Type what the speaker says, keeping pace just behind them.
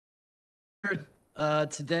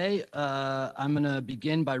Today, I'm going to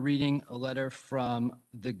begin by reading a letter from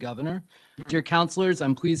the governor. Dear councilors,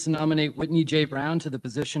 I'm pleased to nominate Whitney J. Brown to the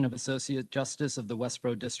position of Associate Justice of the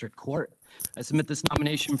Westborough District Court. I submit this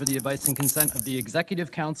nomination for the advice and consent of the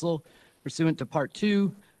Executive Council pursuant to Part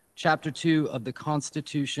 2, Chapter 2 of the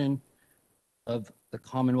Constitution of the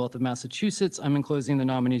Commonwealth of Massachusetts. I'm enclosing the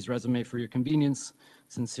nominee's resume for your convenience.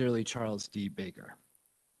 Sincerely, Charles D. Baker.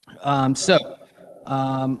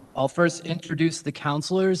 I'll first introduce the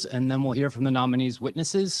counselors, and then we'll hear from the nominees'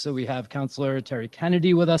 witnesses. So we have Counselor Terry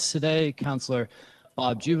Kennedy with us today, Counselor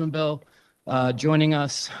Bob Jubenville. Joining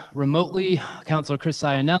us remotely, Counselor Chris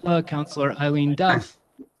Iannella, Counselor Eileen Duff,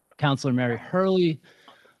 Counselor Mary Hurley,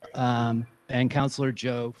 and Counselor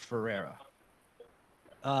Joe Ferreira.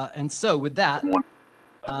 And so with that,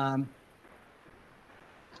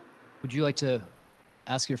 would you like to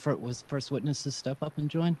ask your first witness to step up and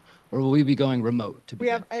join, or will we be going remote?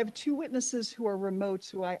 I have two witnesses who are remote,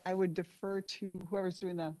 so I would defer to whoever's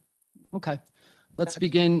doing that. Okay, let's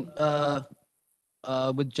begin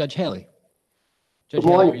with Judge Haley. Judge Good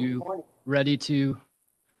morning. Haley, are you ready to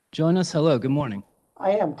join us? Hello, good morning.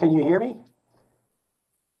 I am. Can you hear me?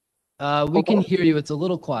 We can hear you. It's a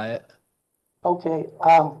little quiet. Okay,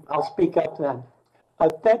 I'll speak up then.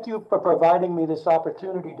 Thank you for providing me this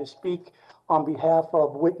opportunity to speak on behalf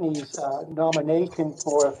of Whitney's nomination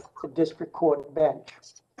for the district court bench.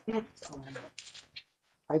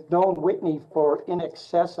 I've known Whitney for in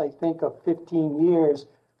excess, I think, of 15 years,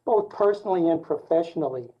 both personally and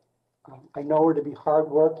professionally. I know her to be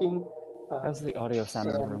hardworking. How's the audio sound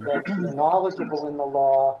in the room? She's knowledgeable in the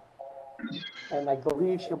law, and I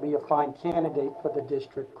believe she'll be a fine candidate for the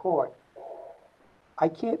district court. I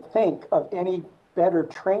can't think of any better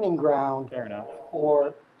training ground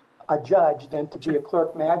for a judge than to be a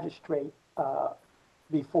clerk magistrate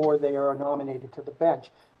before they are nominated to the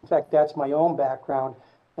bench. In fact, that's my own background,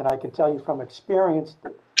 and I can tell you from experience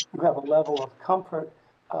that you have a level of comfort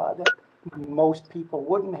that most people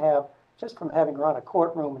wouldn't have just from having run a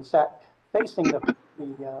courtroom and sat facing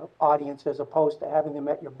the audience as opposed to having them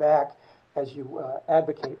at your back as you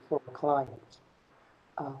advocate for clients.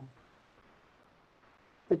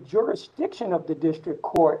 The jurisdiction of the district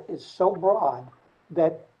court is so broad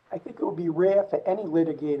that I think it would be rare for any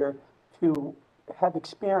litigator to have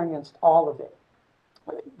experienced all of it.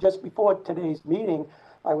 Just before today's meeting,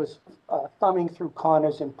 I was thumbing through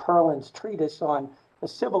Connors and Perlin's treatise on the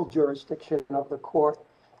civil jurisdiction of the court.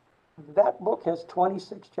 That book has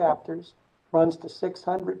 26 chapters, runs to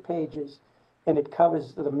 600 pages, and it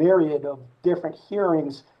covers the myriad of different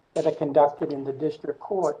hearings that are conducted in the district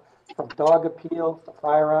court, from dog appeals to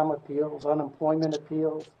firearm appeals, unemployment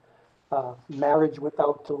appeals, marriage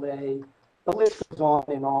without delay. The list goes on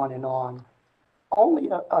and on and on. Only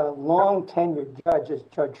a long tenured judge, as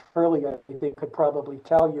Judge Hurley, I think, could probably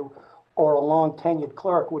tell you, or a long tenured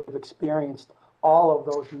clerk would have experienced all of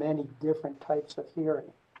those many different types of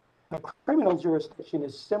hearing. The criminal jurisdiction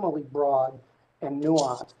is similarly broad and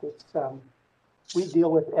nuanced. It's, we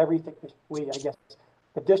deal with everything. I guess,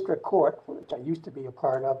 the district court, which I used to be a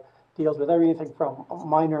part of, deals with everything from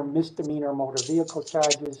minor misdemeanor motor vehicle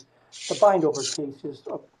charges to bind over cases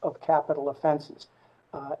of capital offenses.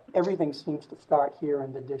 Everything seems to start here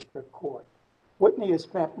in the district court. Whitney has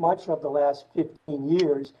spent much of the last 15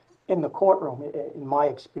 years in the courtroom, in my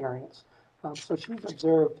experience. So she's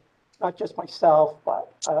observed not just myself,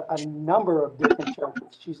 but a number of different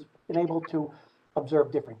judges. She's been able to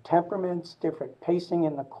observe different temperaments, different pacing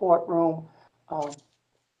in the courtroom.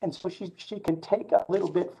 And so she can take a little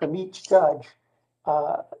bit from each judge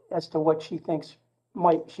as to what she thinks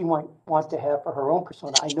she might want to have for her own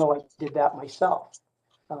persona. I know I did that myself.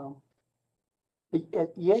 The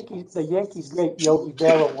Yankees great Yogi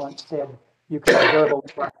Berra once said, "You can observe a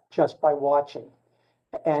lot just by watching."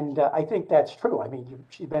 And I think that's true. I mean,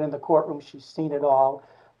 she's been in the courtroom, she's seen it all.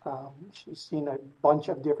 She's seen a bunch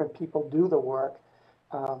of different people do the work.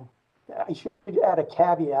 I should add a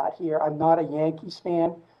caveat here. I'm not a Yankees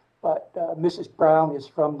fan, but Mrs. Brown is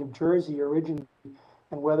from New Jersey originally,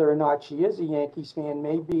 and whether or not she is a Yankees fan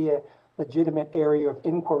may be a legitimate area of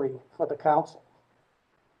inquiry for the council.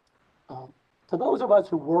 To those of us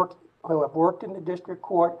who have worked in the district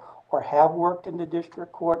court or have worked in the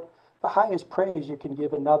district court, the highest praise you can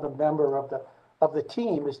give another member of the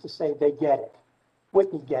team is to say they get it.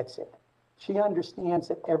 Whitney gets it. She understands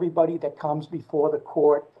that everybody that comes before the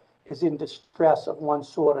court is in distress of one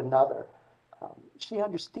sort or another. She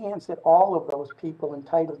understands that all of those people are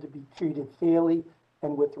entitled to be treated fairly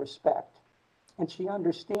and with respect. And she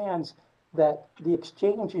understands that the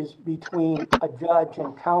exchanges between a judge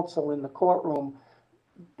and counsel in the courtroom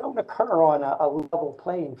don't occur on a level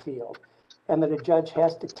playing field. and that a judge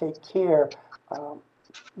has to take care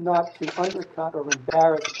not to undercut or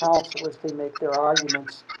embarrass counsel as they make their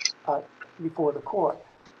arguments before the court.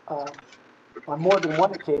 On more than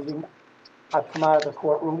one occasion, I've come out of the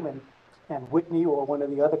courtroom and Whitney or one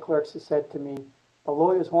of the other clerks has said to me, the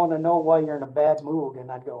lawyers want to know why you're in a bad mood.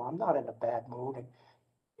 And I'd go, I'm not in a bad mood.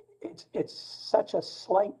 And it's such a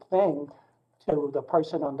slight thing to the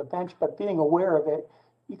person on the bench, but being aware of it,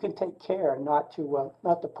 you can take care not to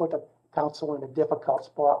put a counsel in a difficult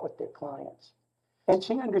spot with their clients. And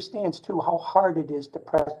she understands too how hard it is to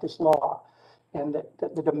practice law and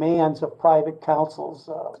the demands of private counsel's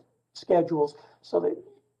schedules, so that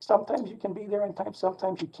sometimes you can be there and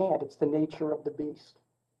sometimes you can't. It's the nature of the beast.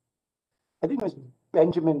 I think it was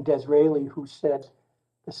Benjamin Disraeli who said,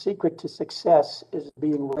 the secret to success is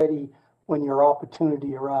being ready when your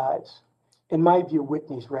opportunity arrives. In my view,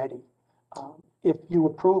 Whitney's ready. If you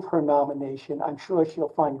approve her nomination, I'm sure she'll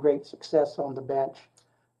find great success on the bench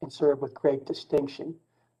and serve with great distinction.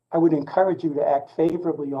 I would encourage you to act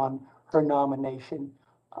favorably on her nomination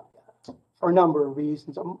for a number of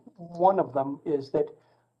reasons. One of them is that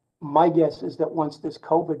my guess is that once this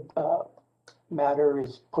COVID matter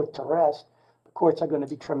is put to rest, the courts are going to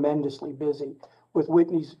be tremendously busy. With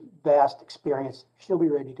Whitney's vast experience, she'll be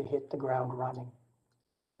ready to hit the ground running.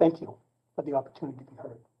 Thank you for the opportunity to be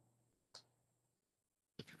heard.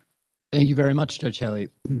 Thank you very much, Judge Haley.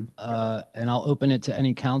 And I'll open it to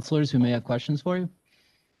any counselors who may have questions for you.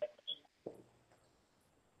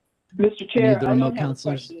 Mr. Any Chair, of the I remote don't have a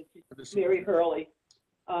counselors? question. It's Mary Hurley.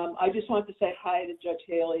 I just want to say hi to Judge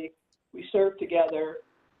Haley. We served together.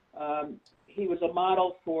 He was a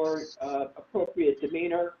model for appropriate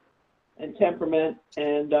demeanor and temperament,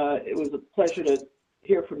 and it was a pleasure to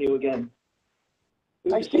hear from you again.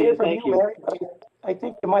 Nice to hear from you, Mary. I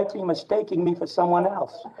think you might be mistaking me for someone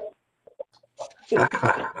else.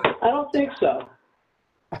 I don't think so.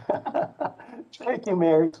 Thank you,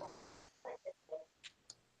 Mary.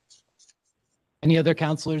 Any other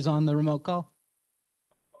counselors on the remote call?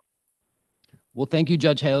 Well, thank you,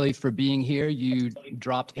 Judge Haley, for being here. You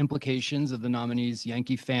dropped implications of the nominee's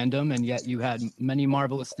Yankee fandom, and yet you had many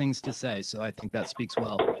marvelous things to say. So I think that speaks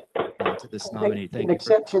well to this nominee. Thank you. An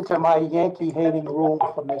exception to my Yankee-hating rule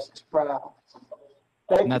for Mrs. Brown.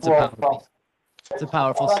 Thank And that's you a all. powerful, it's a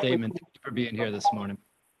powerful statement. Thank you for being here this morning.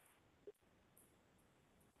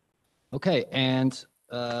 Okay, and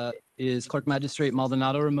is Clerk Magistrate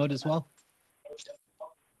Maldonado remote as well?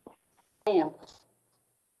 I am.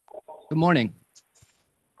 Good morning.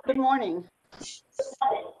 Good morning.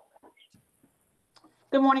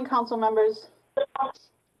 Good morning, council members.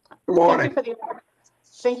 Good morning.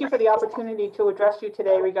 Thank you for the opportunity to address you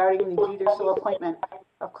today regarding the judicial appointment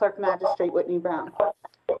of Clerk Magistrate Whitney Brown.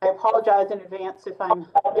 I apologize in advance if I'm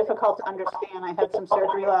difficult to understand. I had some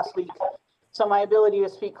surgery last week, so my ability to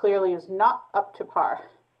speak clearly is not up to par.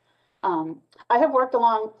 I have worked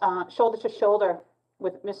along shoulder to shoulder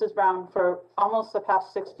with Mrs. Brown for almost the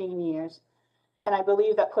past 16 years, and I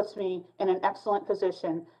believe that puts me in an excellent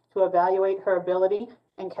position to evaluate her ability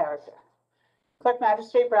and character. Clerk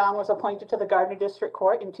Magistrate Brown was appointed to the Gardner District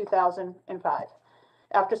Court in 2005,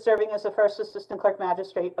 after serving as the first Assistant Clerk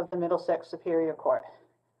Magistrate of the Middlesex Superior Court.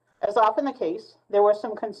 As often the case, there were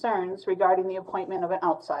some concerns regarding the appointment of an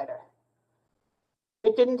outsider.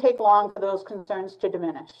 It didn't take long for those concerns to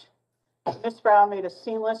diminish. Ms. Brown made a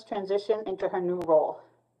seamless transition into her new role.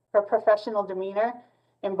 Her professional demeanor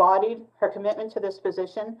embodied her commitment to this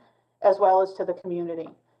position as well as to the community.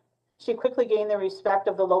 She quickly gained the respect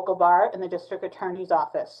of the local bar and the district attorney's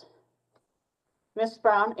office. Ms.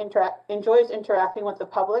 Brown enjoys interacting with the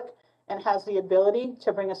public and has the ability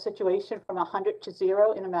to bring a situation from 100 to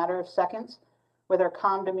 0 in a matter of seconds with her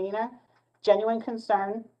calm demeanor, genuine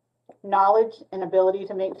concern, knowledge, and ability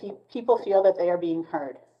to make people feel that they are being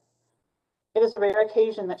heard. It is a rare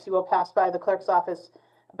occasion that she will pass by the clerk's office,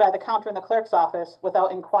 by the counter in the clerk's office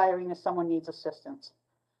without inquiring if someone needs assistance.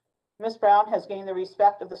 Ms. Brown has gained the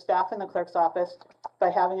respect of the staff in the clerk's office by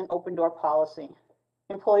having an open door policy.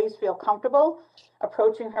 Employees feel comfortable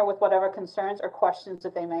approaching her with whatever concerns or questions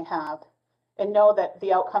that they may have, and know that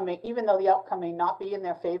the outcome may, even though the outcome may not be in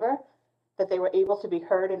their favor, that they were able to be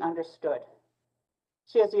heard and understood.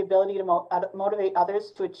 She has the ability to motivate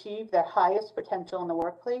others to achieve their highest potential in the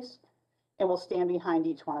workplace and will stand behind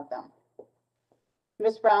each one of them.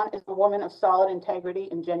 Ms. Brown is a woman of solid integrity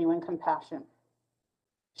and genuine compassion.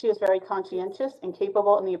 She is very conscientious and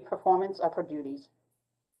capable in the performance of her duties.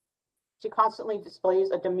 She constantly displays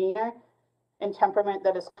a demeanor and temperament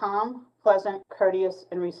that is calm, pleasant, courteous,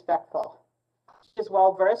 and respectful. She is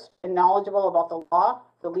well-versed and knowledgeable about the law,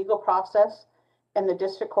 the legal process, and the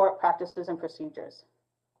district court practices and procedures.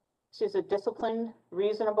 She's a disciplined,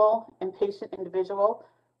 reasonable, and patient individual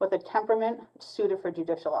with a temperament suited for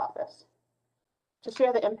judicial office. To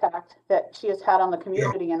share the impact that she has had on the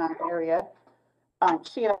community in our area,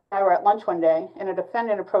 she and I were at lunch one day, and a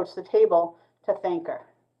defendant approached the table to thank her.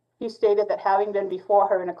 He stated that having been before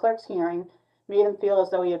her in a clerk's hearing made him feel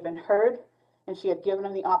as though he had been heard, and she had given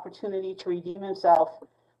him the opportunity to redeem himself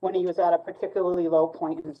when he was at a particularly low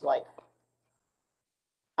point in his life.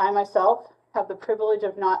 I myself have the privilege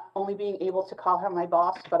of not only being able to call her my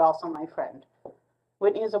boss, but also my friend.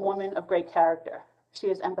 Whitney is a woman of great character. She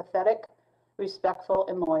is empathetic, respectful,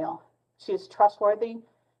 and loyal. She is trustworthy,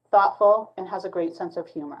 thoughtful, and has a great sense of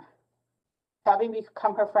humor. Having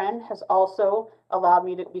become her friend has also allowed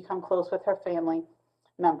me to become close with her family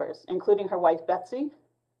members, including her wife, Betsy,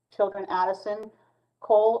 children, Addison,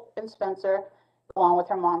 Cole, and Spencer, along with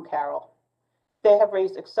her mom, Carol. They have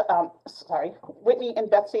raised, Whitney and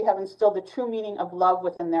Betsy have instilled the true meaning of love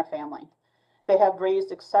within their family. They have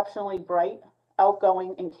raised exceptionally bright,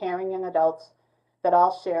 outgoing, and caring young adults that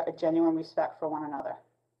all share a genuine respect for one another.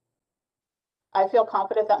 I feel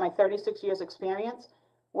confident that my 36 years experience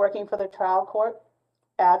working for the trial court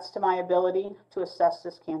adds to my ability to assess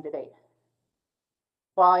this candidate.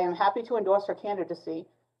 While I am happy to endorse her candidacy,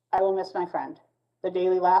 I will miss my friend, the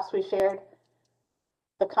daily laughs we shared,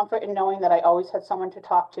 the comfort in knowing that I always had someone to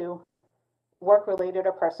talk to, work-related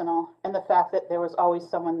or personal, and the fact that there was always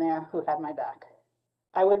someone there who had my back.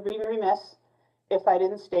 I would be remiss if I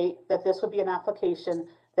didn't state that this would be an application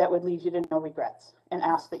that would lead you to no regrets, and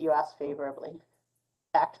ask that you act favorably.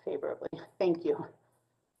 Thank you.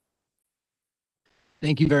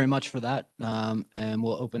 Thank you very much for that. And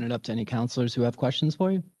we'll open it up to any counselors who have questions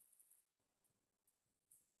for you.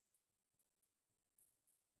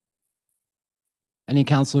 Any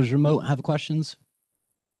counselors remote have questions?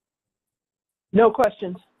 No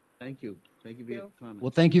questions. Thank you. Thank you for your comment.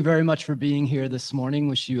 Well, thank you very much for being here this morning.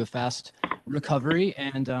 Wish you a fast recovery,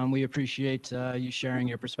 and we appreciate you sharing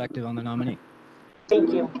your perspective on the nominee.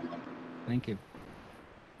 Thank you. Thank you.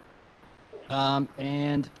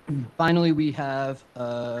 And finally, we have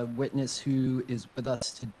a witness who is with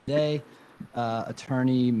us today,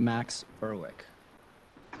 Attorney Max Berwick.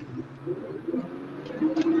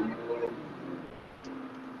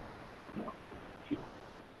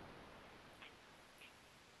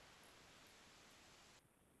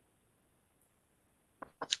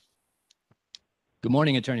 Good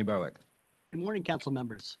morning, Attorney Berwick. Good morning, council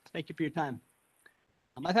members. Thank you for your time.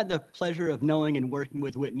 I've had the pleasure of knowing and working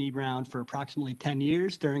with Whitney Brown for approximately 10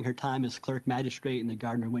 years during her time as clerk magistrate in the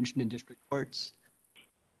Gardner-Winchendon District Courts,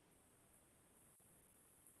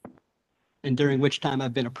 and during which time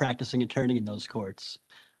I've been a practicing attorney in those courts.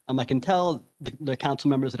 I can tell the council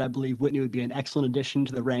members that I believe Whitney would be an excellent addition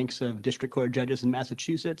to the ranks of district court judges in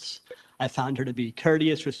Massachusetts. I found her to be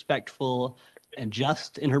courteous, respectful, and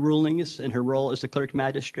just in her rulings and her role as the clerk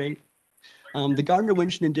magistrate. The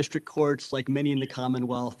Gardner-Winchendon District Courts, like many in the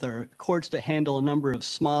Commonwealth, are courts that handle a number of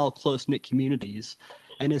small, close-knit communities.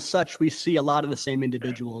 And as such, we see a lot of the same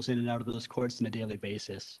individuals in and out of those courts on a daily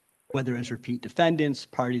basis, whether as repeat defendants,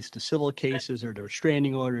 parties to civil cases or to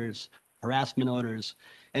restraining orders, harassment orders.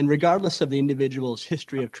 And regardless of the individual's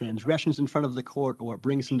history of transgressions in front of the court or what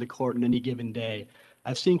brings them to court on any given day,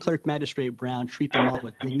 I've seen Clerk Magistrate Brown treat them all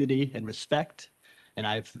with dignity and respect, and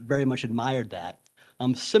I've very much admired that.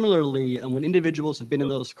 Similarly, when individuals have been in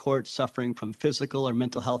those courts suffering from physical or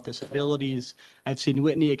mental health disabilities, I've seen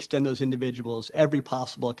Whitney extend those individuals every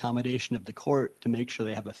possible accommodation of the court to make sure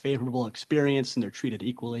they have a favorable experience and they're treated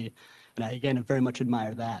equally. And I, again, very much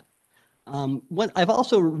admire that. What I've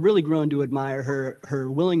also really grown to admire her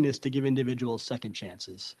willingness to give individuals second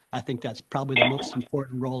chances. I think that's probably the most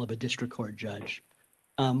important role of a district court judge.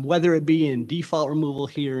 Whether it be in default removal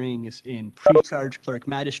hearings, in pre-charge clerk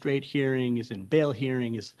magistrate hearings, in bail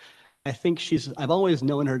hearings, I think I've always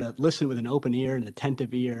known her to listen with an open ear and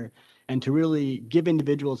attentive ear, and to really give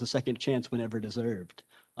individuals a second chance whenever deserved,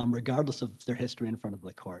 regardless of their history in front of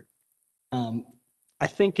the court. I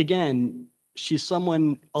think, again, she's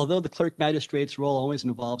someone, although the clerk magistrate's role always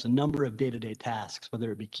involves a number of day-to-day tasks,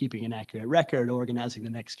 whether it be keeping an accurate record, organizing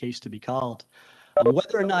the next case to be called,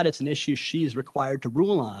 whether or not it's an issue she's required to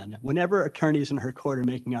rule on, whenever attorneys in her court are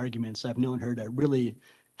making arguments, I've known her to really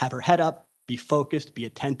have her head up, be focused, be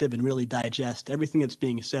attentive, and really digest everything that's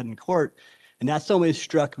being said in court. And that's always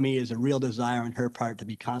struck me as a real desire on her part to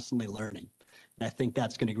be constantly learning. And I think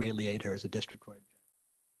that's going to greatly aid her as a district court.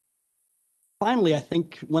 Finally, I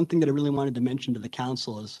think one thing that I really wanted to mention to the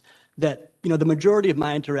council is that, the majority of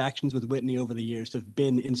my interactions with Whitney over the years have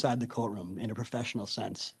been inside the courtroom in a professional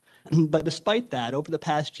sense. But despite that, over the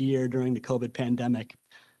past year during the COVID pandemic,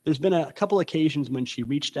 there's been a couple occasions when she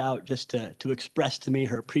reached out just to express to me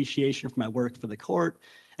her appreciation for my work for the court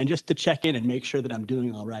and just to check in and make sure that I'm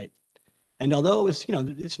doing all right. And although it was,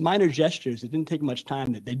 it's minor gestures, it didn't take much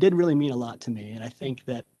time, that they did really mean a lot to me. And I think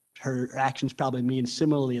that her actions probably mean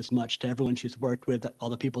similarly as much to everyone she's worked with, all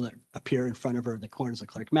the people that appear in front of her in the court as a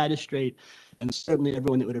clerk magistrate, and certainly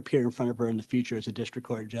everyone that would appear in front of her in the future as a district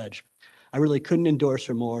court judge. I really couldn't endorse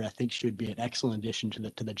her more. I think she would be an excellent addition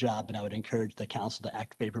to the job, and I would encourage the council to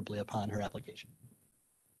act favorably upon her application.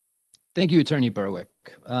 Thank you, Attorney Berwick.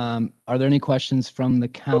 Are there any questions from the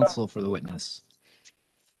council for the witness?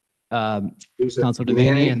 Councilor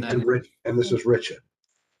Manny Devaney, and then Rich, and this is Richard.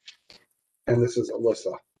 And this is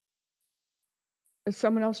Alyssa. Is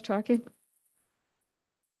someone else talking?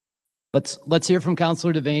 let's hear from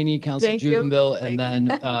Councilor Devaney, Councilor Thank you. Jubenville, and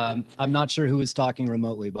then I'm not sure who is talking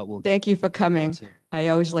remotely, but we'll. Thank you for coming. I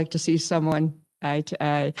always like to see someone eye to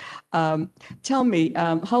eye. Tell me,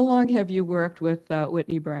 how long have you worked with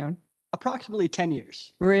Whitney Brown? Approximately 10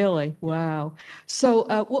 years. Really? Wow. So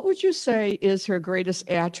what would you say is her greatest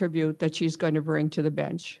attribute that she's going to bring to the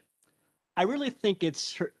bench? I really think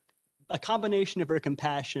it's a combination of her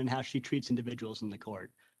compassion and how she treats individuals in the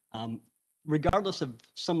court. Regardless of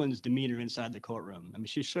someone's demeanor inside the courtroom. I mean,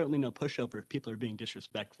 she's certainly no pushover if people are being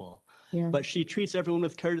disrespectful, Yeah. but she treats everyone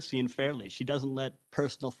with courtesy and fairly. She doesn't let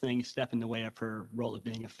personal things step in the way of her role of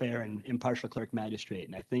being a fair and impartial clerk magistrate.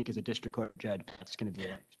 And I think as a district court judge, that's going to be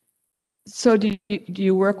it. So do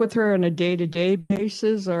you work with her on a day-to-day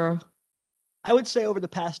basis, or? I would say over the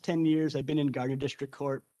past 10 years, I've been in Gardner District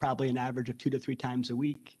Court probably an average of 2 to 3 times a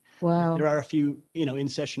week. Wow. There are a few,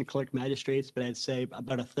 in-session clerk magistrates, but I'd say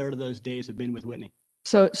about a third of those days have been with Whitney.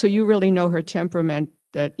 So you really know her temperament,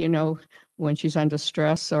 that, when she's under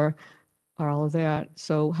stress or all of that.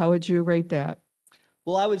 So how would you rate that?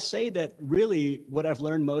 Well, I would say that really what I've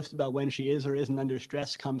learned most about when she is or isn't under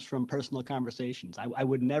stress comes from personal conversations. I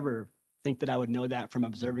would never think that I would know that from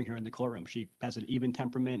observing her in the courtroom. She has an even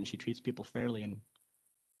temperament and she treats people fairly. And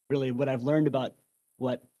really what I've learned about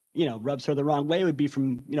what, rubs her the wrong way would be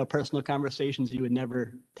from, personal conversations. You would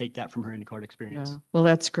never take that from her in court experience. Yeah. Well,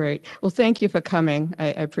 that's great. Well, thank you for coming. I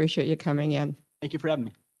appreciate you coming in. Thank you for having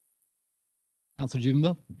me. Councilor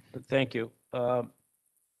Jubenville. Thank you. How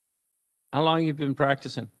long you been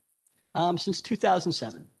practicing? Since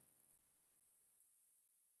 2007.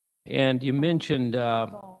 And you mentioned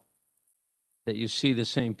that you see the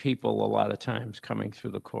same people a lot of times coming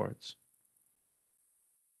through the courts.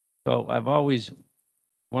 So I've always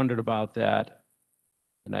wondered about that.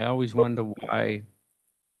 And I always wonder why,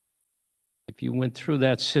 if you went through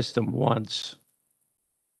that system once,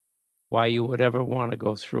 why you would ever want to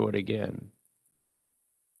go through it again.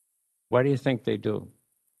 Why do you think they do?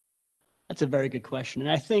 That's a very good question.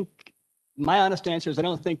 And I think my honest answer is I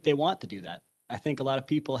don't think they want to do that. I think a lot of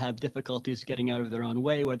people have difficulties getting out of their own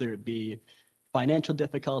way, whether it be financial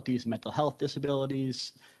difficulties, mental health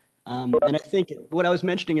disabilities. And I think what I was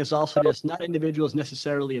mentioning is also just not individuals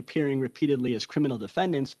necessarily appearing repeatedly as criminal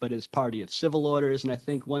defendants, but as party of civil orders. And I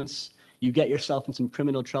think once you get yourself in some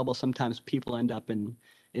criminal trouble, sometimes people end up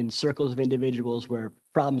in circles of individuals where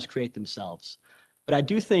problems create themselves. But I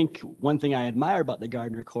do think one thing I admire about the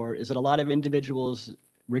Gardner Court is that a lot of individuals,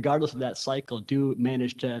 regardless of that cycle, do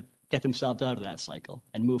manage to get themselves out of that cycle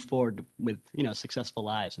and move forward with, successful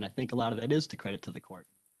lives. And I think a lot of that is to credit to the court.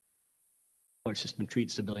 Court system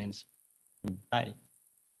treats civilians.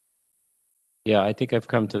 Yeah, I think I've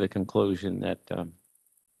come to the conclusion that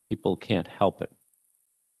people can't help it.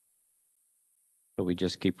 So we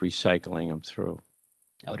just keep recycling them through.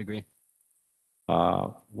 I would agree.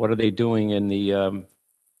 What are they doing in the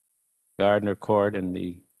Gardner Court and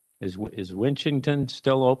is Winchington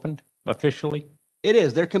still open officially? It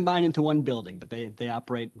is. They're combined into one building, but they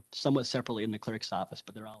operate somewhat separately in the clerk's office,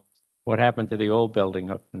 but they're all. What happened to the old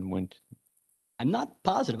building up in Winchington? I'm not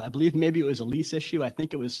positive. I believe maybe it was a lease issue. I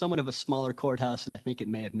think it was somewhat of a smaller courthouse. And I think it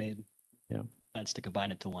may have made sense to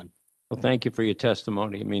combine it to one. Well, thank you for your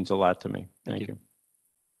testimony. It means a lot to me. Thank you.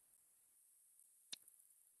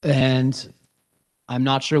 And I'm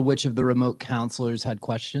not sure which of the remote counselors had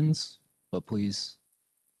questions, but please.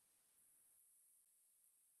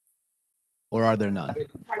 Or are there none?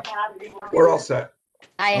 We're all set.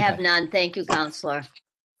 I have Okay. none. Thank you, Counselor.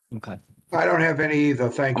 Okay. I don't have any either.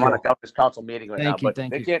 Thank I'm on you. a governor's council meeting right now, Thank you, but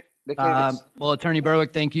thank they you. can't, Well, Attorney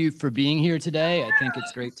Berwick, thank you for being here today. I think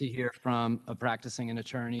it's great to hear from a practicing an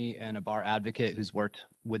attorney and a bar advocate who's worked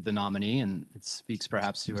with the nominee, and it speaks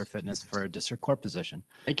perhaps to her fitness for a district court position.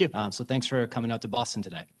 Thank you. So thanks for coming out to Boston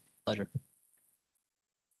today. Pleasure.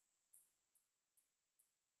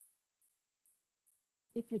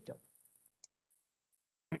 If you don't.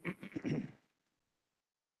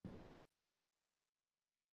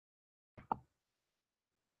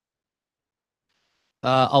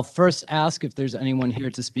 I'll first ask if there's anyone here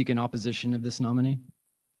to speak in opposition of this nominee.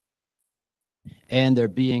 And there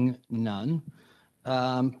being none,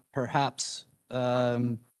 perhaps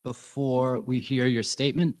before we hear your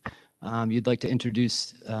statement, you'd like to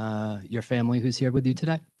introduce your family who's here with you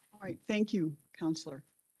today? All right, thank you, Counselor.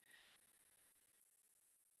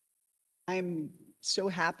 I'm so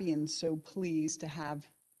happy and so pleased to have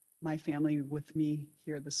my family with me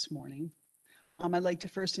here this morning. I'd like to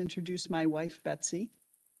first introduce my wife, Betsy.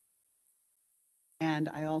 And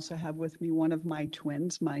I also have with me one of my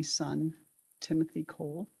twins, my son, Timothy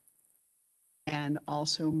Cole, and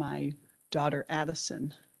also my daughter,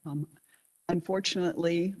 Addison.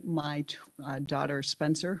 Unfortunately, my daughter,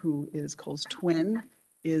 Spencer, who is Cole's twin,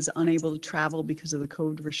 is unable to travel because of the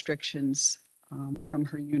COVID restrictions from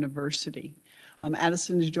her university.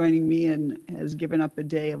 Addison is joining me and has given up a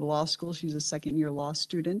day of law school. She's a second-year law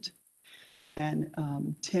student. And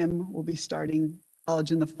Tim will be starting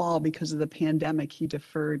college in the fall because of the pandemic. He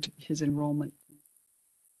deferred his enrollment.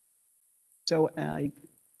 So I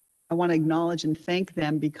want to acknowledge and thank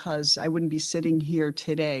them because I wouldn't be sitting here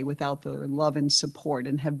today without their love and support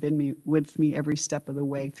and have been with me every step of the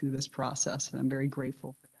way through this process. And I'm very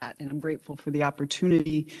grateful for that. And I'm grateful for the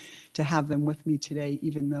opportunity to have them with me today,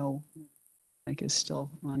 even though like is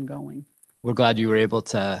still ongoing. We're glad you were able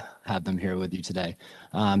to have them here with you today.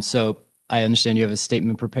 So I understand you have a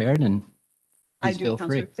statement prepared, and I please do, feel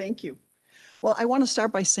Counselor. free. Thank you. Well, I want to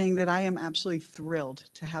start by saying that I am absolutely thrilled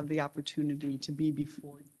to have the opportunity to be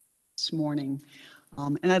before you this morning.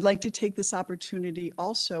 And I'd like to take this opportunity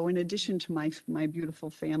also, in addition to my beautiful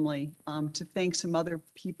family, to thank some other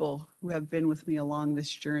people who have been with me along this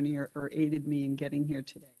journey or aided me in getting here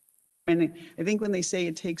today. And I think when they say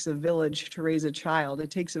it takes a village to raise a child, it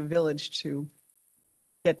takes a village to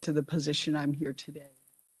get to the position I'm here today.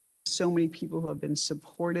 So many people who have been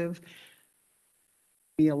supportive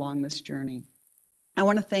me along this journey. I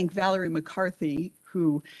want to thank Valerie McCarthy,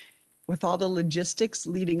 who, with all the logistics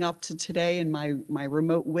leading up to today and my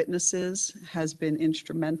remote witnesses, has been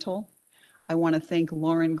instrumental. I want to thank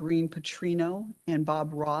Lauren Green Petrino and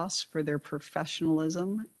Bob Ross for their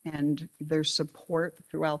professionalism and their support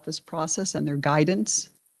throughout this process and their guidance.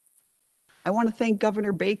 I want to thank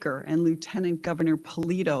Governor Baker and Lieutenant Governor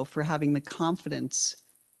Polito for having the confidence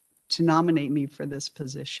to nominate me for this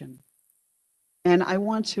position. And I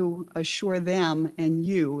want to assure them and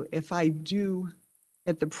you, if I do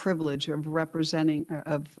get the privilege of representing,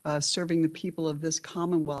 serving the people of this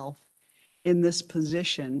Commonwealth in this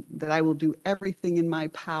position, that I will do everything in my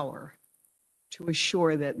power to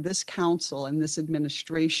assure that this council and this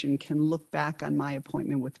administration can look back on my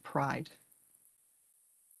appointment with pride.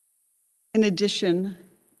 In addition,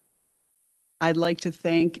 I'd like to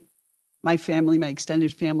thank my family, my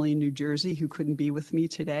extended family in New Jersey who couldn't be with me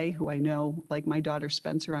today, who I know, like my daughter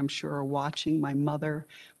Spencer, I'm sure are watching, my mother,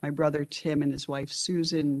 my brother Tim and his wife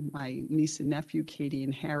Susan, my niece and nephew Katie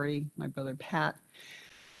and Harry, my brother Pat.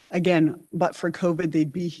 Again, but for COVID,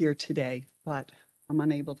 they'd be here today, but I'm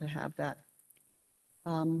unable to have that.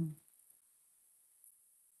 I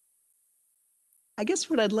guess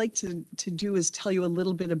what I'd like to do is tell you a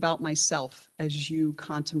little bit about myself as you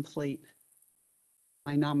contemplate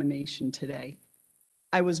my nomination today.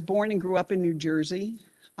 I was born and grew up in New Jersey.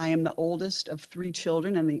 I am the oldest of 3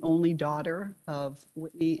 children and the only daughter of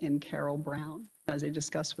Whitney and Carol Brown. As I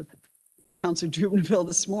discussed with Councilor Jubenville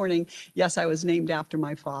this morning, yes, I was named after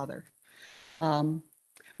my father.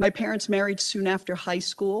 My parents married soon after high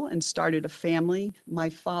school and started a family. My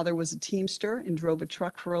father was a Teamster and drove a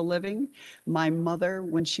truck for a living. My mother,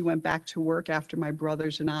 when she went back to work after my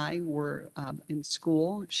brothers and I were in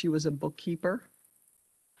school, she was a bookkeeper.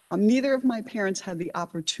 Neither of my parents had the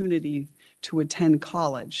opportunity to attend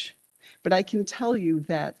college, but I can tell you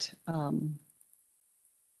that the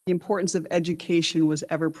importance of education was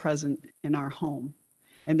ever present in our home,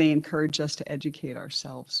 and they encouraged us to educate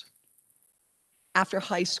ourselves. After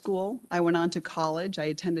high school, I went on to college. I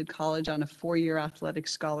attended college on a 4-year athletic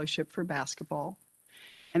scholarship for basketball.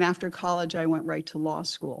 And after college, I went right to law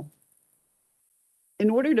school. In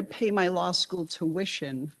order to pay my law school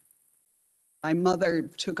tuition, my mother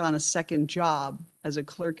took on a second job as a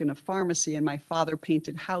clerk in a pharmacy, and my father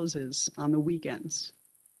painted houses on the weekends.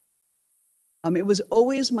 It was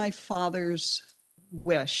always my father's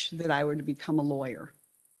wish that I were to become a lawyer.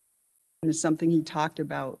 And it's something he talked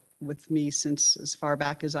about with me since as far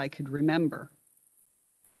back as I could remember.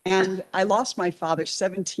 And I lost my father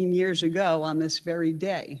 17 years ago on this very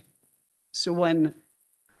day. So when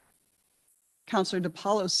Councilor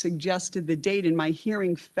DiPaolo suggested the date and my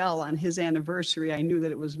hearing fell on his anniversary, I knew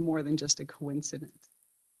that it was more than just a coincidence.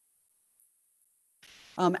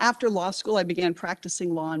 After law school, I began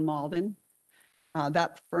practicing law in Malden.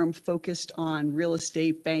 That firm focused on real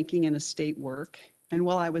estate, banking, and estate work. And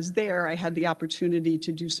while I was there, I had the opportunity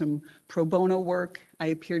to do some pro bono work. I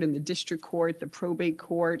appeared in the district court, the probate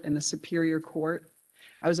court, and the superior court.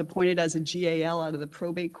 I was appointed as a GAL out of the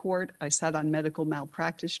probate court. I sat on medical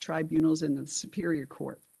malpractice tribunals in the superior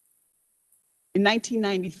court. In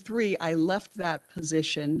 1993, I left that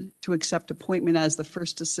position to accept appointment as the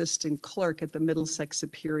first assistant clerk at the Middlesex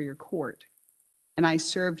Superior Court. And I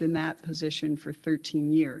served in that position for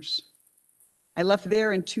 13 years. I left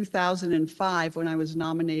there in 2005 when I was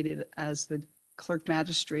nominated as the clerk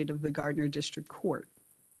magistrate of the Gardner District Court.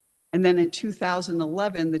 And then in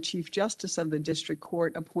 2011, the Chief Justice of the District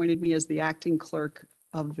Court appointed me as the acting clerk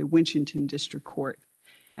of the Winchton District Court.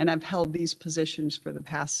 And I've held these positions for the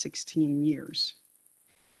past 16 years.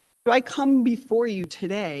 So I come before you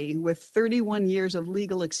today with 31 years of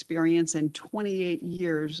legal experience and 28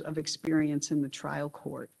 years of experience in the trial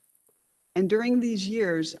court. And during these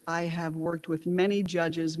years, I have worked with many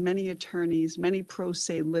judges, many attorneys, many pro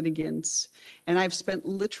se litigants, and I've spent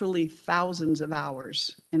literally thousands of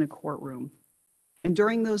hours in a courtroom. And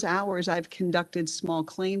during those hours, I've conducted small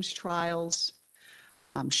claims trials,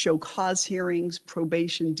 show cause hearings,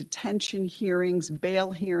 probation detention hearings,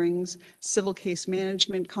 bail hearings, civil case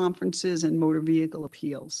management conferences, and motor vehicle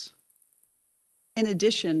appeals. In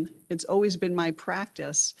addition, it's always been my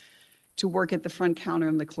practice to work at the front counter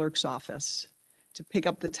in the clerk's office, to pick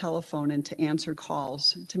up the telephone and to answer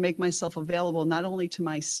calls, to make myself available not only to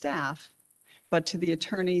my staff, but to the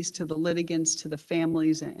attorneys, to the litigants, to the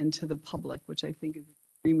families, and to the public, which I think is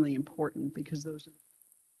extremely important because those are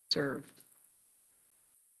served.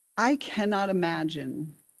 I cannot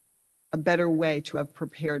imagine a better way to have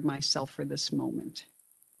prepared myself for this moment.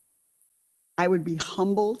 I would be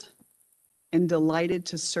humbled and delighted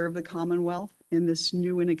to serve the Commonwealth in this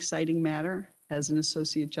new and exciting matter as an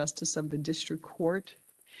Associate Justice of the District Court,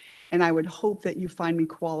 and I would hope that you find me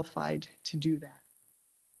qualified to do that.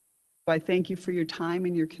 So I thank you for your time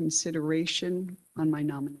and your consideration on my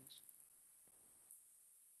nomination.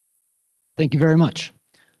 Thank you very much.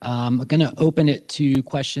 I'm going to open it to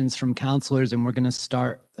questions from counselors, and we're going to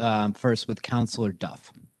start first with Counselor Duff.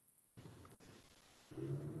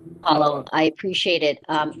 Hello, I appreciate it.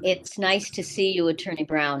 It's nice to see you, Attorney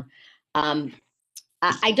Brown.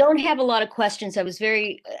 I don't have a lot of questions. I was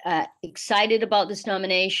very excited about this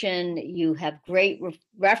nomination. You have great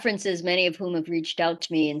references, many of whom have reached out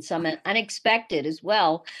to me, and some unexpected as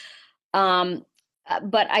well.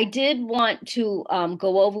 But I did want to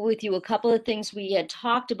go over with you a couple of things we had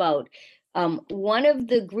talked about. One of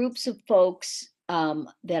the groups of folks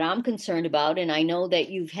that I'm concerned about, and I know that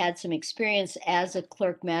you've had some experience as a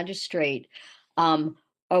clerk magistrate, are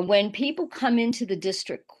when people come into the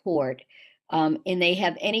district court and they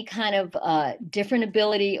have any kind of different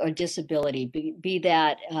ability or disability, be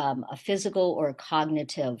that a physical or a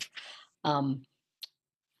cognitive. I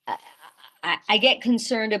get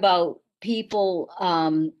concerned about people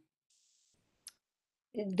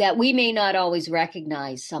that we may not always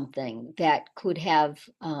recognize something that could have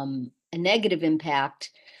a negative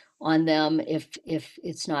impact on them if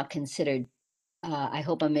it's not considered. I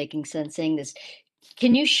hope I'm making sense saying this.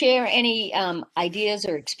 Can you share any ideas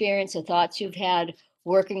or experience or thoughts you've had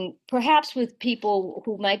working perhaps with people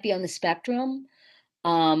who might be on the spectrum,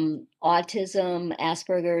 autism,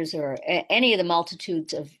 Asperger's, or any of the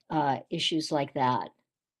multitudes of issues like that?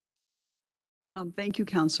 Thank you,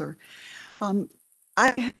 Counselor.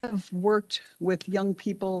 I have worked with young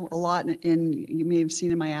people a lot, and you may have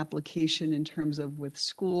seen in my application in terms of with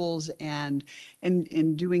schools and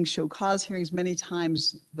in doing show cause hearings. Many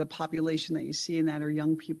times the population that you see in that are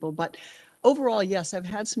young people. But overall, yes, I've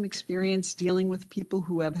had some experience dealing with people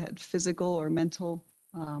who have had physical or mental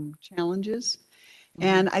challenges.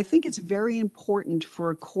 And I think it's very important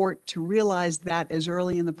for a court to realize that as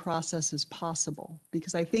early in the process as possible,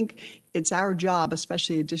 because I think it's our job,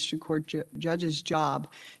 especially a district court judge's job,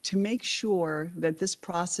 to make sure that this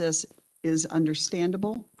process is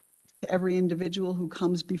understandable to every individual who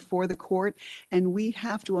comes before the court. And we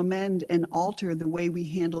have to amend and alter the way we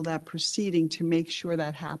handle that proceeding to make sure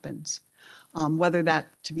that happens. Whether that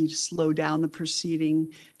to be slow down the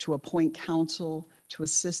proceeding, to appoint counsel, to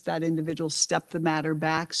assist that individual step the matter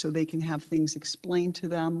back so they can have things explained to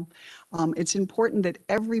them. It's important that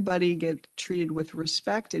everybody get treated with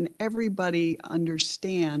respect and everybody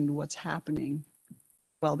understand what's happening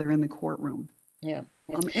while they're in the courtroom. Yeah.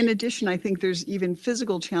 In addition, I think there's even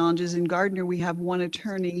physical challenges. In Gardner, we have one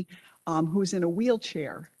attorney who's in a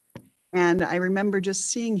wheelchair. And I remember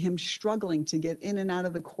just seeing him struggling to get in and out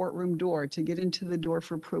of the courtroom door, to get into the door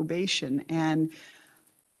for probation. And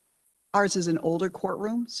Ours is an older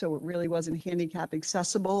courtroom, so it really wasn't handicap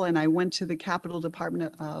accessible. And I went to the Capitol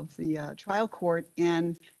Department of the trial court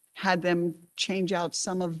and had them change out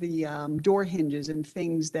some of the door hinges and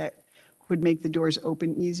things that would make the doors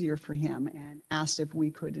open easier for him, and asked if we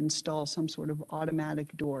could install some sort of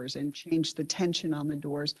automatic doors and change the tension on the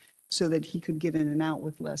doors so that he could get in and out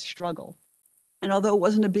with less struggle. And although it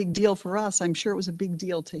wasn't a big deal for us, I'm sure it was a big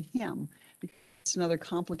deal to him. It's another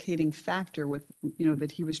complicating factor with,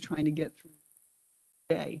 that he was trying to get through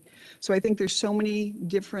the day. So I think there's so many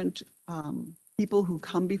different people who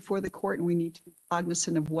come before the court, and we need to be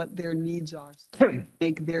cognizant of what their needs are, to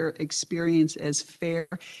make their experience as fair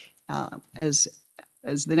as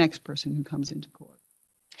the next person who comes into court.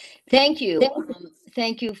 Thank you.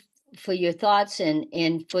 Thank you for your thoughts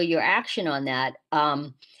and for your action on that.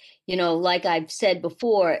 Like I've said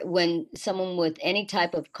before, when someone with any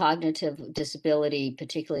type of cognitive disability,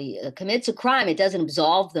 particularly commits a crime, it doesn't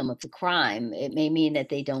absolve them of the crime. It may mean that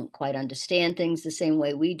they don't quite understand things the same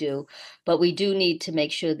way we do, but we do need to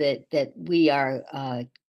make sure that we are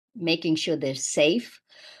making sure they're safe.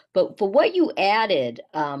 But for what you added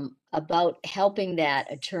about helping that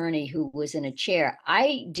attorney who was in a chair,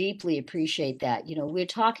 I deeply appreciate that. We're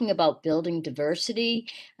talking about building diversity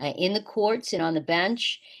in the courts and on the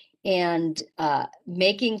bench, and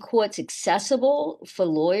making courts accessible for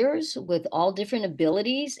lawyers with all different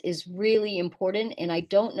abilities is really important. And I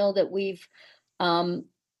don't know that we've been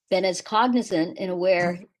as cognizant and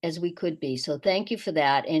aware as we could be. So thank you for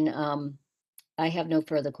that. And I have no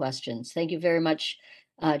further questions. Thank you very much,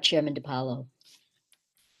 Chairman DiPaolo.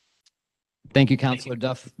 Thank you, Counselor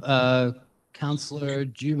Duff. Counselor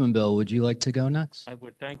Jubenbill, would you like to go next? I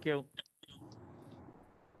would, thank you.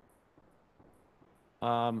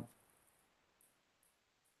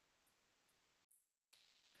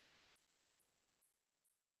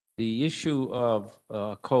 The issue of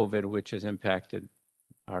COVID, which has impacted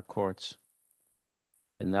our courts,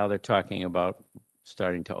 and now they're talking about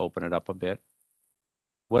starting to open it up a bit.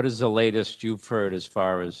 What is the latest you've heard as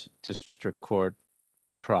far as district court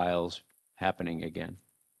trials happening again?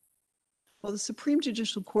 Well, the Supreme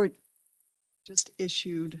Judicial Court just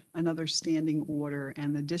issued another standing order,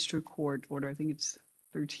 and the district court order, I think it's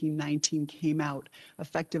 1319, came out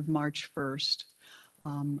effective March 1st.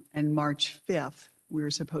 And March 5th, we were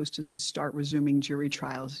supposed to start resuming jury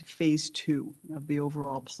trials, phase 2 of the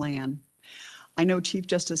overall plan. I know Chief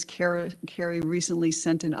Justice Carey recently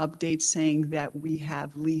sent an update saying that we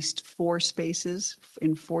have leased 4 spaces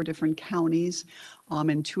in 4 different counties,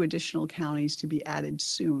 and 2 additional counties to be added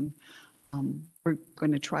soon. We're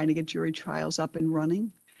going to try to get jury trials up and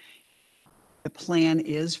running. The plan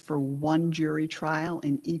is for 1 jury trial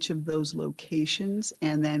in each of those locations,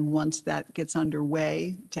 and then once that gets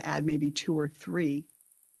underway, to add maybe 2 or 3.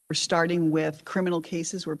 We're starting with criminal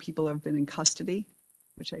cases where people have been in custody,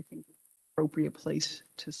 which I think is an appropriate place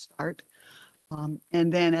to start.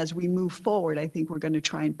 And then as we move forward, I think we're going to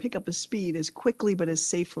try and pick up a speed as quickly but as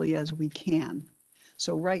safely as we can.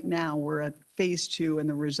 So right now we're at phase 2, and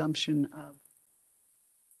the resumption of,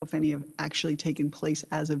 if any, have actually taken place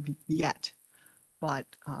as of yet. But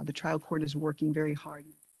the trial court is working very hard,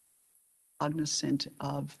 cognizant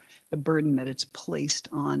of the burden that it's placed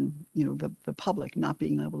on, the public not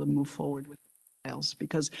being able to move forward with trials.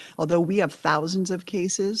 Because although we have thousands of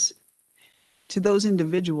cases, to those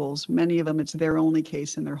individuals, many of them, it's their only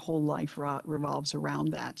case and their whole life revolves around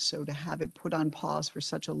that. So to have it put on pause for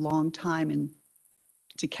such a long time and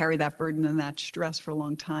to carry that burden and that stress for a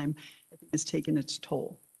long time, I think has taken its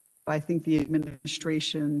toll. I think the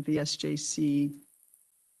administration, the SJC,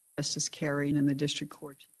 Justice Carey, and the district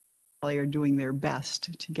court are doing their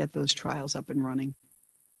best to get those trials up and running.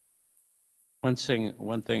 One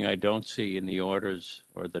thing I don't see in the orders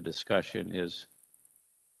or the discussion is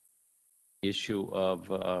the issue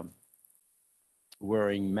of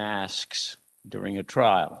wearing masks during a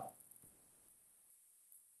trial.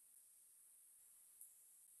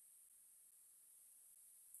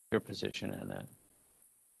 Your position on that?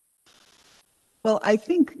 Well, I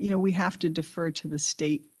think, we have to defer to the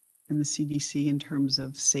state and the CDC in terms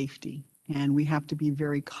of safety. And we have to be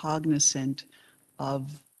very cognizant of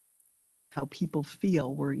how people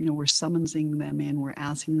feel. We're summoning them in, we're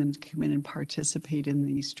asking them to come in and participate in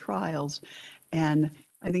these trials. And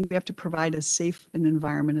I think we have to provide as safe an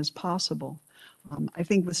environment as possible. I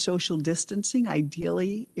think with social distancing,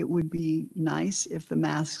 ideally, it would be nice if the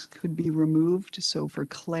masks could be removed. So for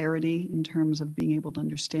clarity in terms of being able to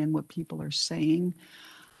understand what people are saying,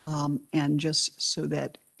 and just so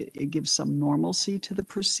that it gives some normalcy to the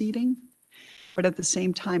proceeding. But at the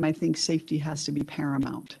same time, I think safety has to be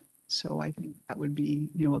paramount. So I think that would be,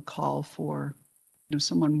 a call for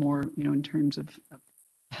someone more, in terms of a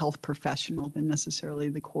health professional than necessarily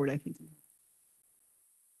the court, I think.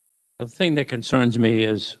 The thing that concerns me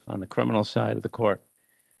is on the criminal side of the court.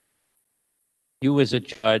 You as a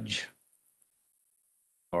judge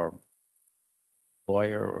or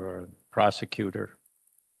lawyer or prosecutor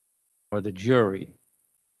or the jury,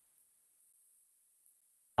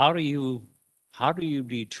 how do you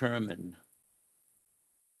determine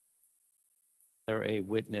whether a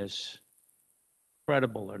witness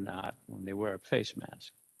credible or not when they wear a face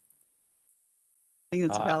mask? I think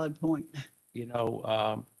that's a valid point.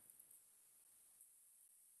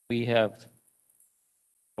 We have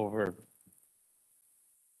over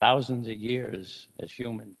thousands of years as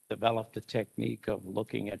humans developed a technique of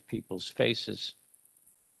looking at people's faces,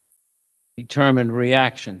 determine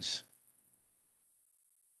reactions,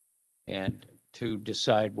 and to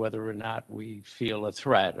decide whether or not we feel a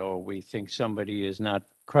threat or we think somebody is not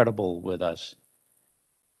credible with us.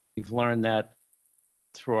 We've learned that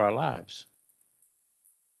through our lives.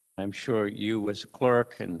 I'm sure you as a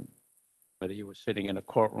clerk, and whether you were sitting in a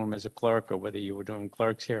courtroom as a clerk or whether you were doing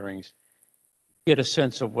clerk's hearings, get a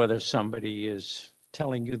sense of whether somebody is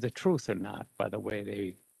telling you the truth or not by the way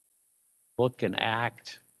they look and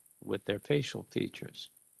act with their facial features.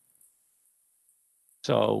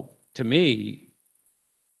 So to me,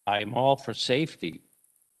 I'm all for safety,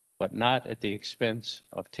 but not at the expense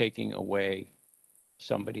of taking away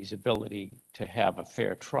somebody's ability to have a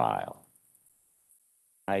fair trial.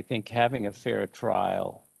 I think having a fair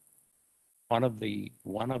trial, one of the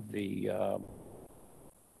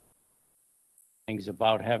things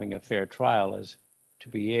about having a fair trial is to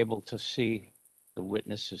be able to see the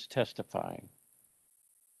witnesses testifying.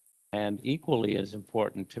 And equally as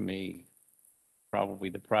important to me, probably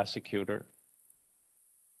the prosecutor,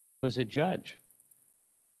 was a judge,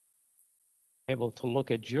 able to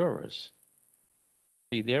look at jurors,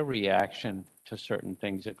 see their reaction to certain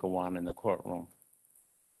things that go on in the courtroom,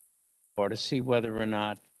 or to see whether or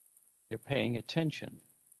not they're paying attention,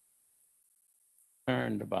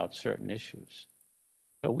 concerned about certain issues.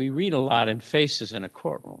 So we read a lot in faces in a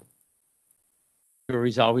courtroom.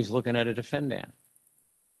 Jury's always looking at a defendant,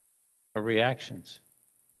 or reactions,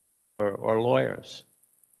 or lawyers.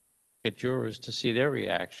 Get jurors to see their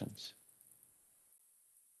reactions.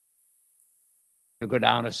 To go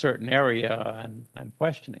down a certain area and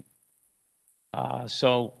questioning. I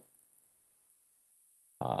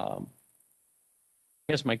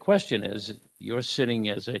guess my question is, you're sitting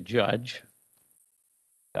as a judge.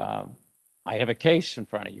 I have a case in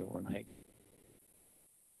front of you and I,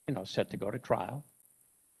 set to go to trial.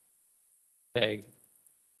 They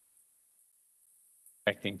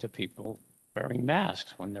expecting to people wearing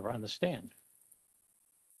masks when they're on the stand,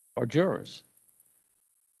 or jurors.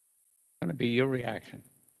 What's going to be your reaction?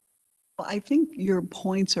 Well, I think your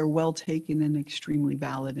points are well taken and extremely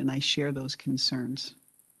valid, and I share those concerns.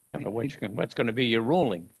 What's going to be your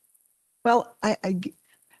ruling? Well, I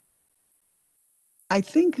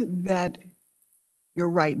think that you're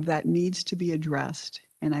right, that needs to be addressed.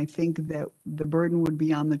 And I think that the burden would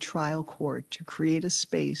be on the trial court to create a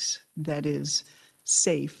space that is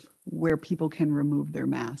safe where people can remove their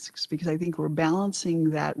masks. Because I think we're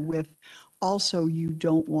balancing that with also you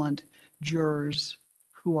don't want jurors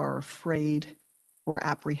who are afraid or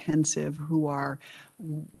apprehensive, who are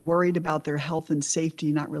worried about their health and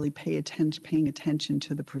safety, not really paying attention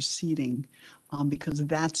to the proceeding, because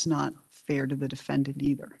that's not fair to the defendant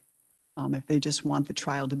either. If they just want the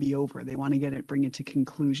trial to be over, they want to bring it to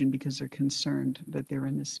conclusion because they're concerned that they're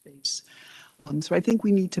in this space. So I think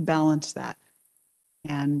we need to balance that.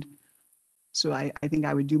 And so I think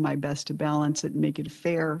I would do my best to balance it and make it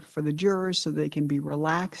fair for the jurors so they can be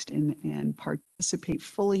relaxed and participate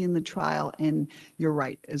fully in the trial. And you're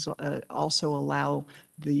right, also allow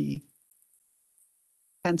the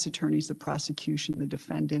defense attorneys, the prosecution, the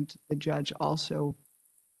defendant, the judge also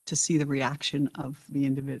to see the reaction of the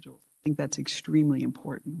individual. I think that's extremely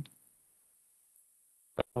important.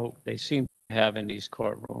 So they seem to have in these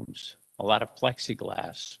courtrooms a lot of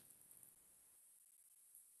plexiglass,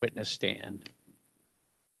 witness stand,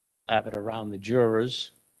 have it around the jurors,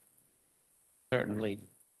 certainly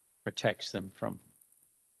protects them from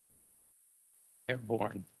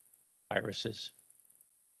airborne viruses.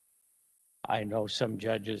 I know some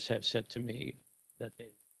judges have said to me that they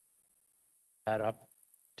got up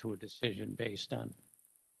to a decision based on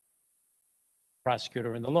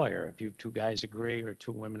prosecutor and the lawyer. If you two guys agree or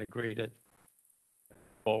two women agree to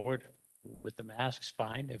forward with the masks,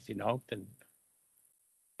 fine. If you don't, then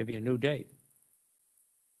give you a new date.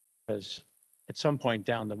 Because at some point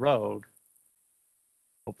down the road,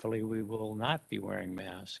 hopefully we will not be wearing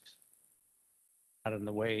masks. not in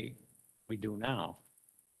the way we do now.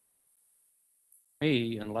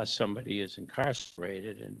 Me, unless somebody is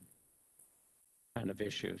incarcerated and kind of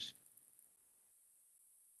issues.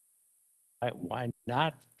 Why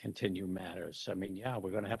not continue matters? I mean, yeah,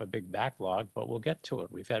 we're going to have a big backlog, but we'll get to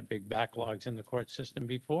it. We've had big backlogs in the court system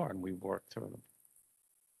before, and we've worked through them.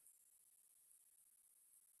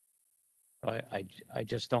 I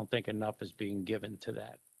just don't think enough is being given to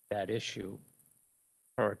that issue.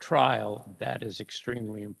 For a trial, that is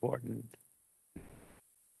extremely important.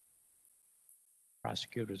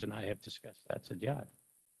 Prosecutors and I have discussed that, said, yeah,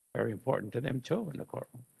 very important to them too in the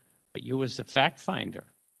courtroom. But you as the fact finder,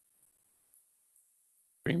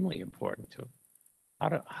 extremely important too.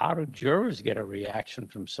 How do jurors get a reaction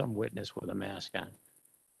from some witness with a mask on?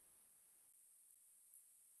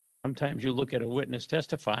 Sometimes you look at a witness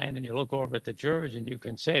testifying and you look over at the jurors and you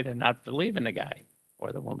can say they're not believing the guy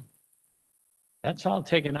or the woman. That's all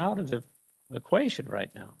taken out of the equation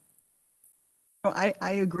right now. Oh, I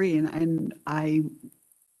agree, and I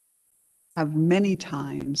have many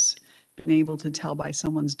times been able to tell by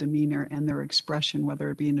someone's demeanor and their expression, whether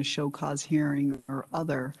it be in a show cause hearing or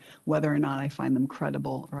other, whether or not I find them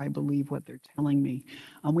credible or I believe what they're telling me.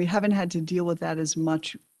 We haven't had to deal with that as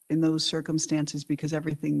much in those circumstances because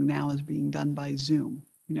everything now is being done by Zoom,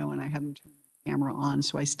 and I haven't turned the camera on,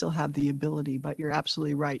 so I still have the ability, but you're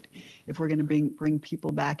absolutely right. If we're going to bring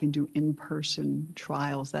people back and do in-person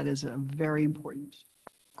trials, that is a very important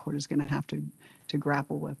court is going to have to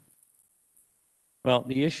grapple with. Well,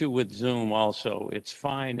 the issue with Zoom also, it's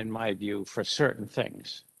fine in my view for certain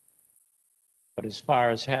things. But as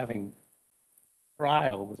far as having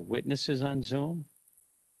trial with witnesses on Zoom,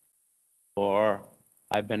 or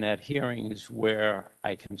I've been at hearings where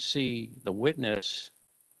I can see the witness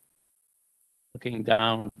looking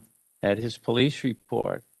down at his police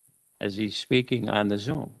report as he's speaking on the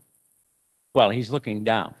Zoom. Well, he's looking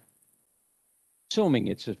down, assuming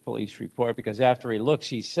it's his police report, because after he looks,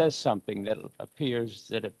 he says something that appears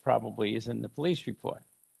that it probably is in the police report.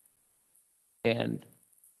 And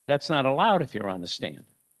that's not allowed if you're on the stand.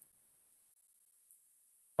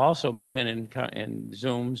 Also been in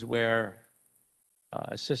Zooms where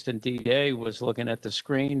Assistant DA was looking at the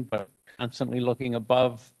screen, but constantly looking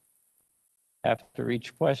above after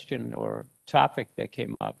each question or topic that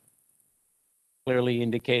came up, clearly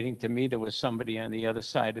indicating to me there was somebody on the other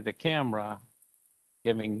side of the camera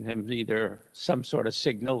giving him either some sort of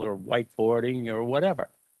signal or whiteboarding or whatever.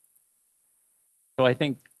 So I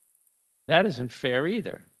think that isn't fair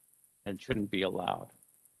either and shouldn't be allowed.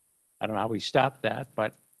 I don't know how we stop that,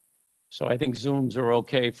 but so I think Zooms are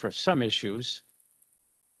okay for some issues,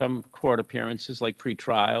 some court appearances like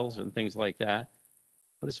pre-trials and things like that.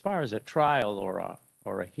 But as far as a trial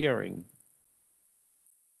or a hearing,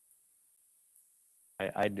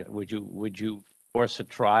 would you force a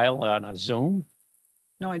trial on a Zoom?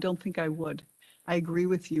 No, I don't think I would. I agree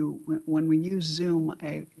with you. When we use Zoom,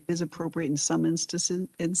 it is appropriate in some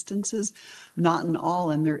instances, not in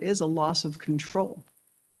all, and there is a loss of control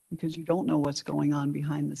because you don't know what's going on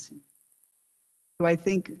behind the scenes. So I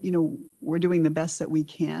think, we're doing the best that we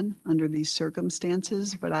can under these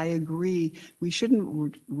circumstances, but I agree, we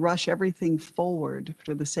shouldn't rush everything forward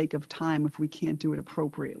for the sake of time if we can't do it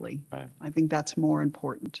appropriately. Right. I think that's more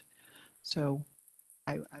important. So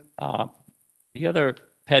The other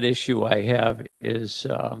pet issue I have is,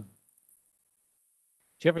 did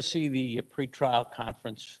you ever see the pretrial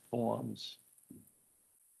conference forms?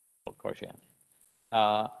 Of course, yeah.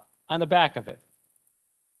 On the back of it,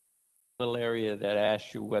 little area that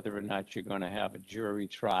asks you whether or not you're going to have a jury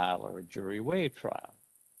trial or a jury waive trial.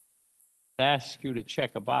 It asks you to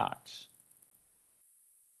check a box.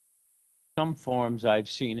 Some forms I've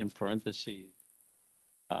seen in parentheses,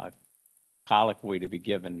 colloquy to be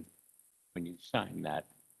given when you sign that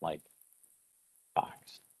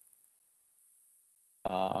box.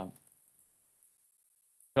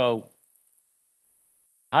 So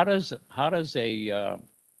how does a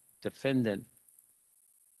defendant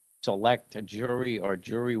select a jury or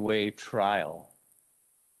jury waive trial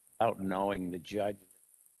without knowing the judge?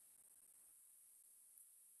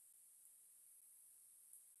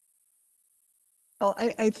 Well,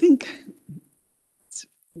 I think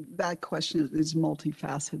that question is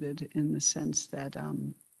multifaceted in the sense that,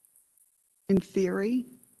 in theory,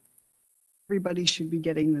 everybody should be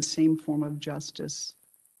getting the same form of justice,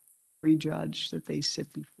 every judge that they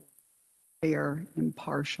sit before, fair,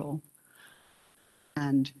 impartial,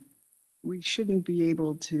 and we shouldn't be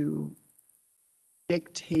able to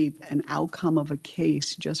dictate an outcome of a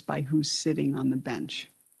case just by who's sitting on the bench.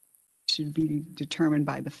 It should be determined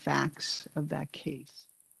by the facts of that case.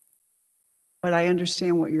 But I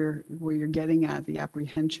understand where you're getting at, the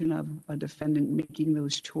apprehension of a defendant making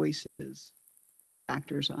those choices,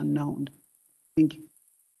 factors unknown. I think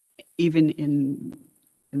even in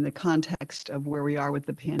the context of where we are with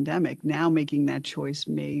the pandemic, now making that choice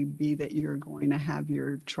may be that you're going to have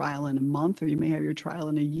your trial in a month, or you may have your trial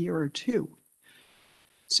in a year or two.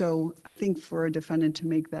 So I think for a defendant to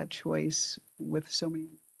make that choice with so many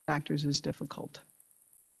factors is difficult.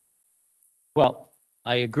 Well,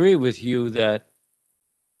 I agree with you that,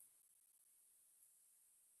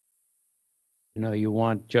 you know, you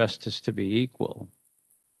want justice to be equal,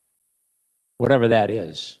 whatever that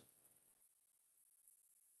is.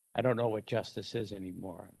 I don't know what justice is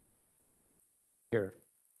anymore. Here,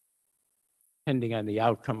 depending on the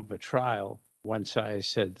outcome of a trial, one side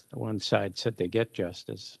said they get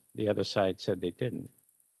justice, the other side said they didn't.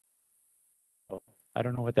 So I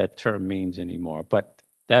don't know what that term means anymore, but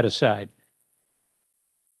that aside,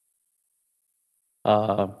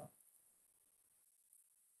 you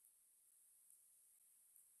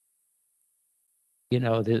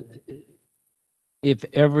know, if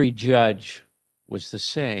every judge was the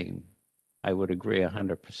same, I would agree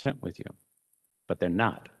 100% with you, but they're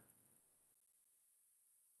not.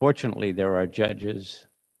 Fortunately, there are judges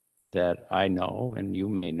that I know, and you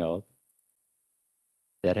may know,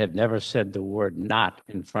 that have never said the word not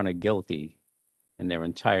in front of guilty in their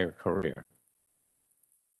entire career.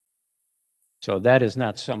 So that is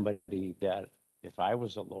not somebody that, if I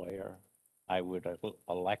was a lawyer, I would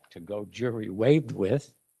elect to go jury waived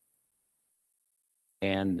with.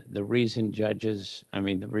 And the reason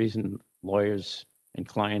the reason lawyers and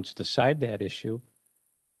clients decide that issue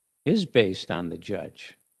is based on the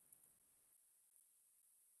judge.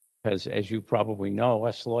 Because as you probably know,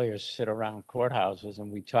 us lawyers sit around courthouses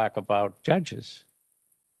and we talk about judges.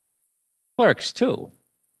 Clerks too.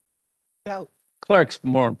 Yeah. Clerks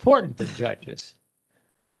more important than judges.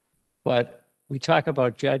 But we talk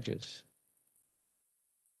about judges.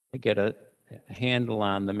 To get a handle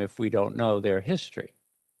on them if we don't know their history.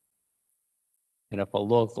 And if a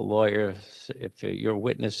local lawyer, if your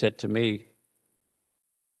witness said to me,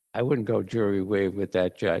 I wouldn't go jury waive with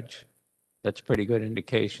that judge, that's a pretty good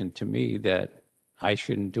indication to me that I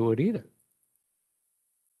shouldn't do it either.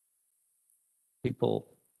 People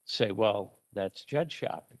say, well, that's judge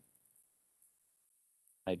shopping.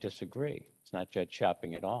 I disagree. It's not judge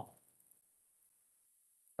shopping at all.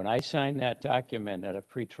 When I sign that document at a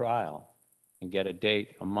pretrial and get a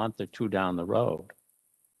date a month or two down the road,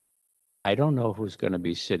 I don't know who's going to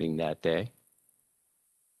be sitting that day.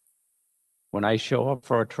 When I show up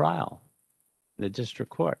for a trial in the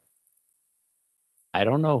district court, I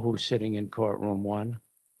don't know who's sitting in courtroom 1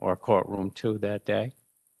 or courtroom 2 that day.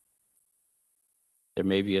 There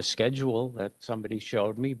may be a schedule that somebody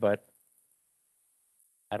showed me, but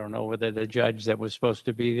I don't know whether the judge that was supposed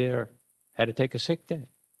to be there had to take a sick day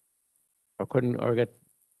or couldn't, or get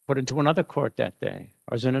put into another court that day,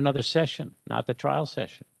 or is in another session, not the trial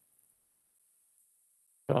session.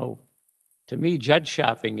 So to me, judge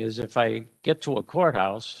shopping is if I get to a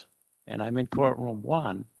courthouse and I'm in courtroom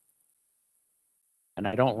 1 and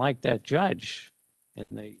I don't like that judge in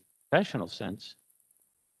the professional sense,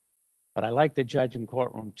 but I like the judge in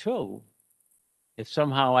courtroom 2, if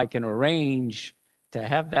somehow I can arrange to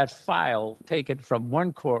have that file taken from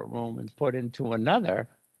one courtroom and put into another,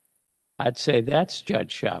 I'd say that's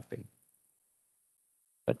judge shopping.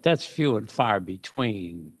 But that's few and far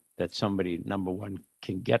between that somebody, number one,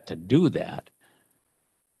 can get to do that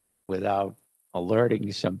without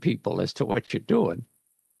alerting some people as to what you're doing.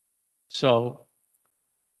 So,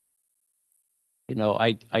 you know,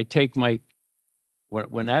 I take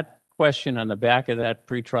when that question on the back of that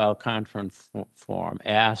pretrial conference form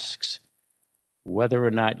asks whether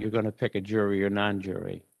or not you're going to pick a jury or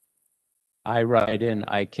non-jury, I write in,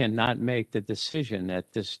 I cannot make the decision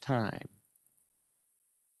at this time.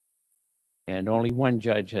 And only one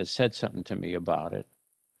judge has said something to me about it.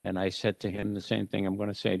 And I said to him the same thing I'm going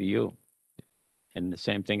to say to you. And the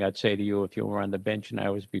same thing I'd say to you if you were on the bench and I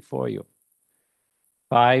was before you.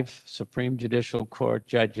 5 Supreme Judicial Court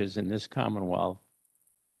judges in this Commonwealth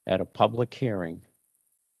at a public hearing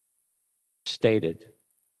stated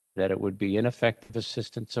that it would be ineffective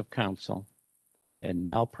assistance of counsel and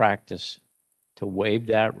malpractice to waive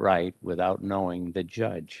that right without knowing the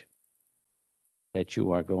judge that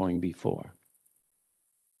you are going before.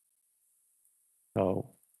 So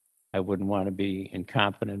I wouldn't want to be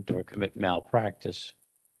incompetent or commit malpractice.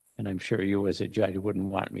 And I'm sure you as a judge wouldn't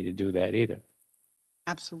want me to do that either.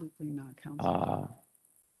 Absolutely not, counsel.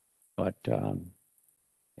 But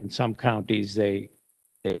in some counties, they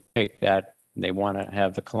take that, and they want to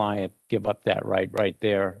have the client give up that right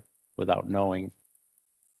there without knowing.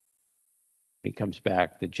 He comes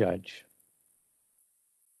back, the judge.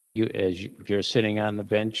 If you're sitting on the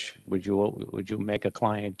bench, would you make a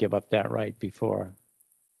client give up that right before?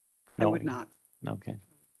 I would knowing? not. Okay,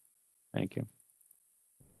 thank you.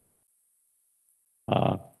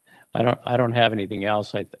 I don't have anything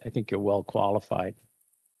else. I think you're well qualified.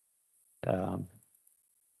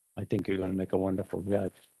 I think you're going to make a wonderful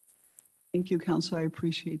judge. Thank you, Counselor. I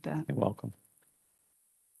appreciate that. You're welcome.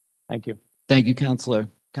 Thank you. Thank you, Counselor.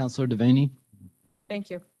 Counselor Devaney? Thank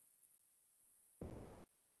you.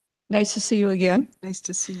 Nice to see you again. Nice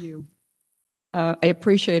to see you. I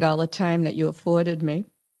appreciate all the time that you afforded me.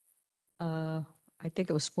 I think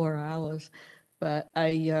it was 4 hours, but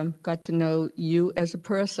I got to know you as a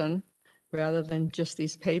person rather than just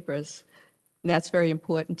these papers. And that's very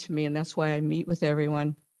important to me, and that's why I meet with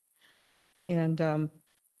everyone. And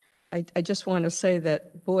I just want to say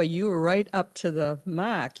that, boy, you were right up to the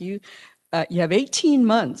mark. You have 18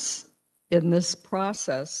 months in this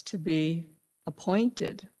process to be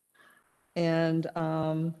appointed. And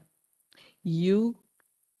you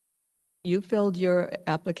filled your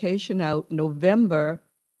application out November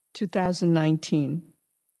 2019.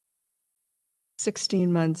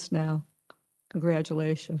 16 months now.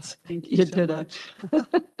 Congratulations. Thank you so did much.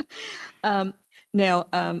 it. Now,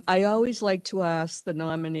 I always like to ask the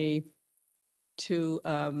nominee to,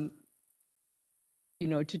 to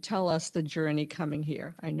tell us the journey coming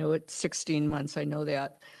here. I know it's 16 months. I know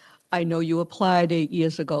that. I know you applied 8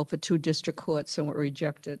 years ago for 2 district courts and were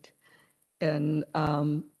rejected. And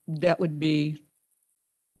that would be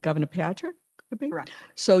Governor Patrick? Could be? Correct.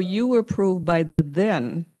 So you were approved by the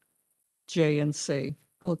then JNC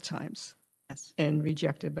both times. Yes. And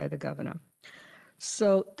rejected by the governor.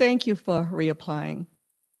 So thank you for reapplying.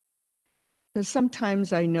 Because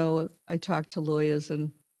sometimes I know I talk to lawyers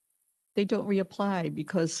and they don't reapply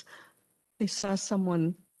because they saw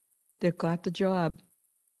someone that got the job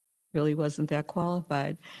really wasn't that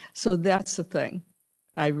qualified. So that's the thing.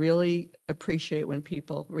 I really appreciate when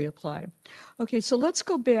people reapply. Okay, so let's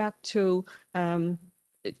go back to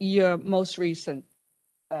your most recent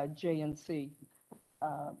JNC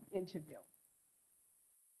interview.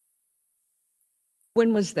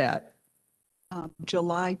 When was that?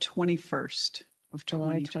 July 21st of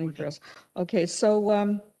July 2020. 21st. Okay,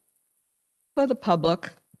 so for the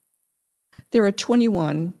public, there are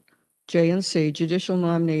 21 JNC Judicial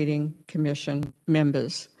Nominating Commission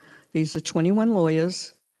members. These are 21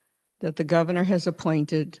 lawyers that the governor has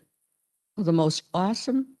appointed with the most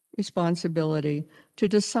awesome responsibility to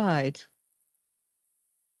decide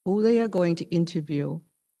who they are going to interview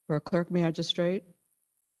for a clerk magistrate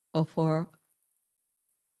or for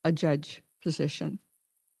a judge position.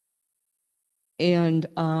 And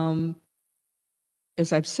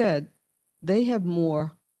as I've said, they have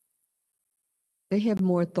more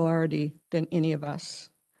authority than any of us.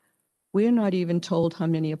 We're not even told how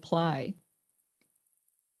many apply.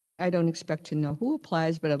 I don't expect to know who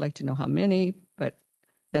applies, but I'd like to know how many, but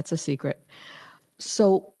that's a secret.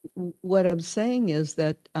 So what I'm saying is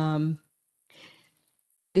that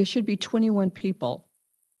there should be 21 people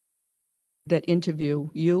that interview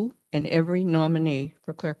you and every nominee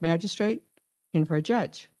for clerk magistrate and for a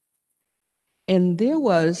judge. And there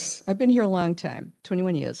was, I've been here a long time,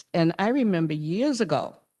 21 years, and I remember years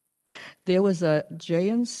ago, there was a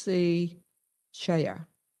JNC chair,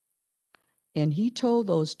 and he told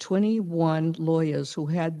those 21 lawyers who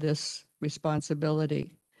had this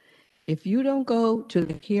responsibility, if you don't go to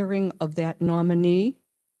the hearing of that nominee,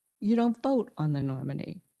 you don't vote on the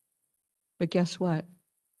nominee. But guess what?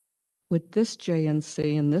 With this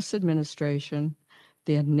JNC and this administration,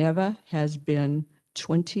 there never has been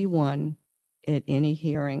 21 at any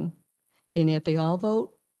hearing. And yet they all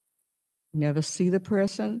vote, never see the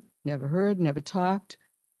person, never heard, never talked.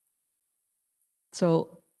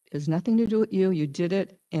 So it has nothing to do with you. You did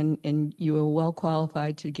it and you were well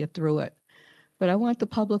qualified to get through it. But I want the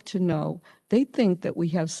public to know, they think that we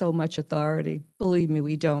have so much authority. Believe me,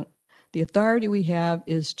 we don't. The authority we have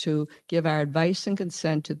is to give our advice and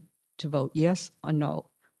consent to vote yes or no,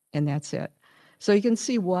 and that's it. So you can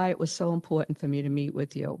see why it was so important for me to meet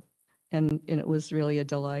with you. And it was really a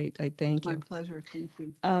delight. I thank My you. pleasure. Thank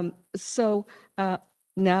you. So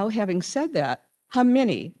now having said that, how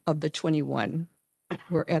many of the 21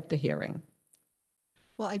 were at the hearing?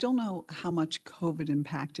 Well, I don't know how much COVID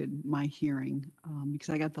impacted my hearing because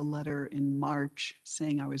I got the letter in March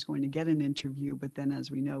saying I was going to get an interview, but then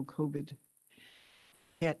as we know, COVID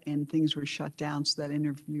hit and things were shut down, so that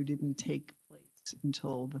interview didn't take place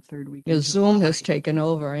until the third week. Yeah, in Zoom has July. taken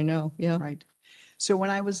over, I know, yeah. Right. So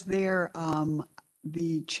when I was there,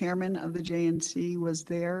 the chairman of the JNC was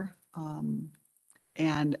there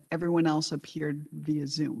And everyone else appeared via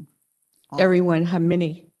Zoom. Everyone, how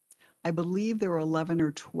many? I believe there were 11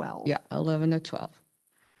 or 12. Yeah, 11 or 12.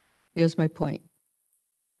 Here's my point.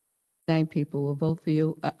 9 people will vote for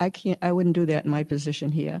you. I wouldn't do that in my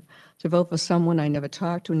position here. To vote for someone I never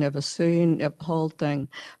talked to, never seen, the whole thing.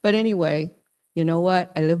 But anyway, you know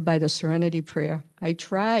what? I live by the serenity prayer. I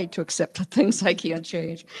try to accept the things I can't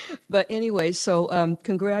change. But anyway, so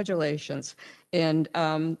congratulations. And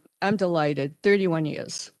I'm delighted. 31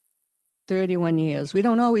 years. 31 years. We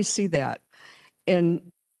don't always see that. And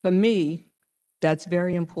for me, that's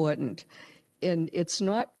very important. And it's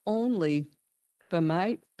not only for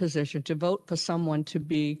my position to vote for someone to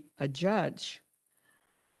be a judge,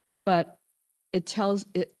 but it tells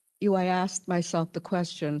it, I asked myself the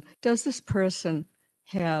question, does this person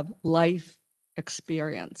have life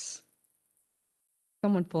experience?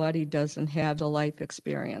 Someone 40 doesn't have the life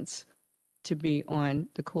experience to be on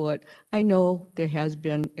the court. I know there has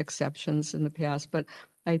been exceptions in the past, but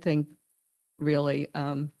I think really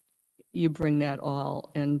you bring that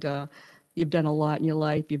all. And you've done a lot in your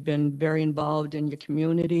life. You've been very involved in your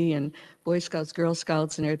community and Boy Scouts, Girl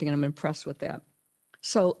Scouts and everything. And I'm impressed with that.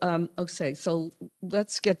 So, okay, so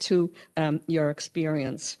let's get to your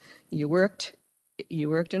experience. You worked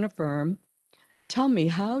in a firm. Tell me,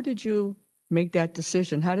 how did you make that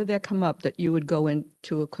decision? How did that come up that you would go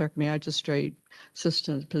into a clerk magistrate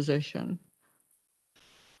assistant position?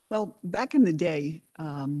 Well, back in the day,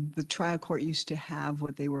 the trial court used to have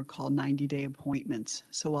what they were called 90-day appointments.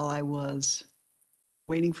 So while I was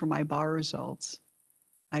waiting for my bar results,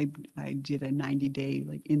 I did a 90-day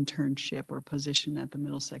like internship or position at the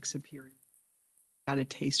Middlesex Superior. Got a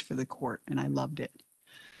taste for the court and I loved it.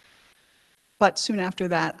 But soon after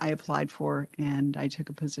that, I applied for and I took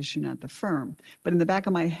a position at the firm. But in the back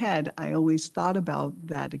of my head, I always thought about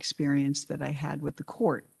that experience that I had with the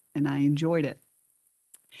court and I enjoyed it.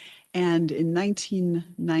 And in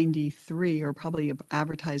 1993, or probably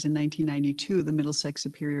advertised in 1992, the Middlesex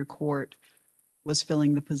Superior Court was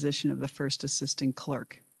filling the position of the first assistant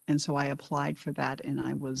clerk. And so I applied for that and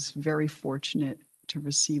I was very fortunate to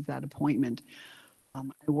receive that appointment.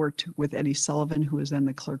 I worked with Eddie Sullivan, who was then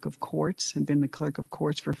the clerk of courts, had been the clerk of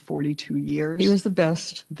courts for 42 years. He was the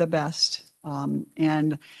best. The best.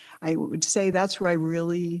 And I would say that's where I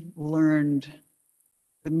really learned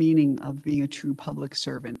the meaning of being a true public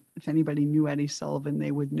servant. If anybody knew Eddie Sullivan,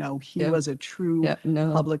 they would know he was a true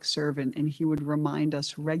public servant, and he would remind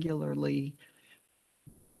us regularly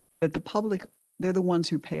that the public, they're the ones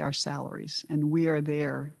who pay our salaries, and we are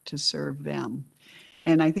there to serve them.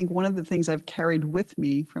 And I think one of the things I've carried with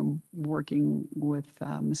me from working with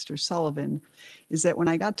Mr. Sullivan is that when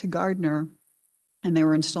I got to Gardner and they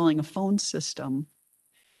were installing a phone system,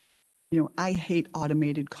 you know, I hate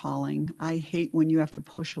automated calling. I hate when you have to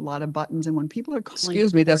push a lot of buttons. And when people are calling.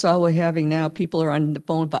 Excuse me, that's all we're having now. People are on the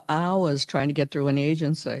phone for hours trying to get through an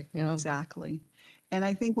agency, you know? Exactly. And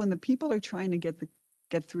I think when the people are trying to get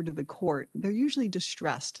through to the court, they're usually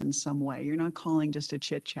distressed in some way. You're not calling just to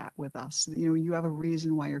chit chat with us. You know, you have a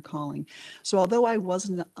reason why you're calling. So although I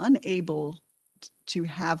wasn't unable to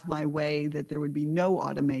have my way, that there would be no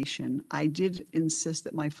automation, I did insist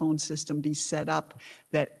that my phone system be set up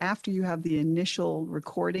that after you have the initial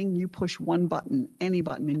recording, you push one button, any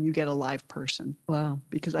button, and you get a live person. Wow.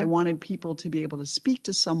 Because I wanted people to be able to speak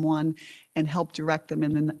to someone and help direct them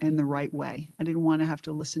in the right way. I didn't want to have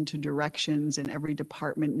to listen to directions and every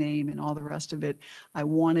department name and all the rest of it. I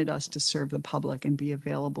wanted us to serve the public and be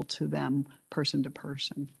available to them person to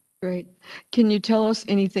person. Great. Can you tell us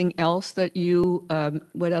anything else that you,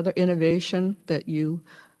 what other innovation that you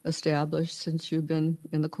established since you've been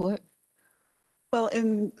in the court? Well,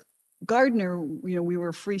 in Gardner, you know, we were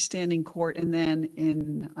a freestanding court, and then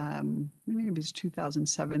in maybe it was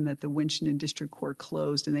 2007 that the Winchendon District Court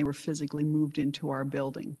closed and they were physically moved into our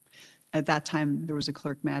building. At that time, there was a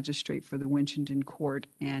clerk magistrate for the Winchendon Court,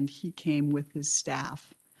 and he came with his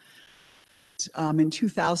staff. In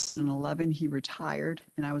 2011, he retired,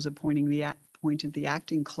 and I was appointed the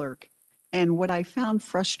acting clerk. And what I found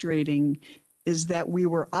frustrating is that we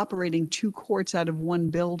were operating 2 courts out of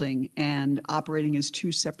one building and operating as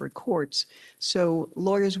 2 separate courts. So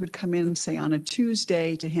lawyers would come in, say, on a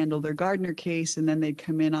Tuesday to handle their Gardner case, and then they'd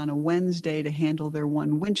come in on a Wednesday to handle their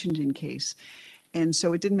one Winchendon case. And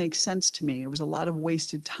so it didn't make sense to me. It was a lot of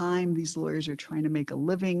wasted time. These lawyers are trying to make a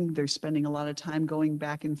living. They're spending a lot of time going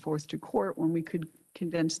back and forth to court when we could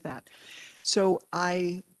condense that. So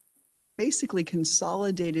I basically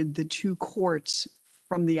consolidated the 2 courts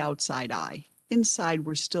from the outside eye. Inside,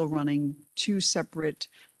 we're still running 2 separate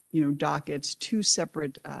dockets, two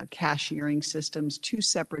separate cashiering systems, two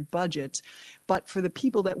separate budgets. But for the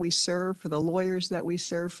people that we serve, for the lawyers that we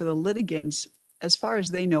serve, for the litigants, as far as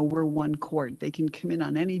they know, we're one court. They can come in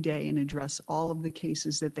on any day and address all of the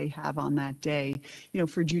cases that they have on that day,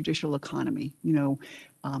 for judicial economy, to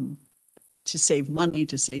save money,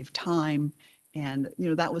 to save time. And,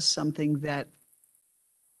 that was something that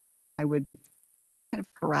I would kind of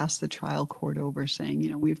harass the trial court over,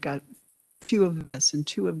 saying, we've got 2 of this and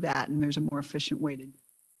 2 of that, and there's a more efficient way to.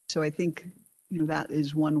 So I think, that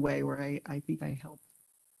is one way where I think I help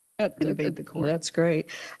innovate the court. That's great.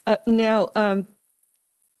 Now,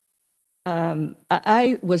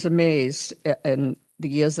 I was amazed in the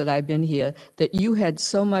years that I've been here that you had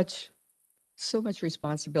so much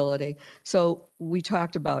responsibility. So we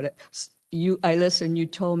talked about it. I listened, you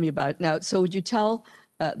told me about it. Now, so would you tell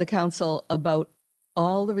the council about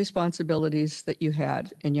all the responsibilities that you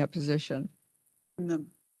had in your position?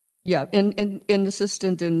 Yeah, in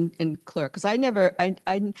assistant and clerk, because I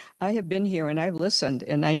have been here and I've listened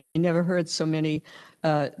and I never heard so many,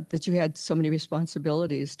 that you had so many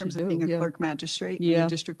responsibilities to In terms do. of being a Yeah. clerk magistrate in Yeah. the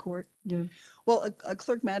district court? Yeah. Well, a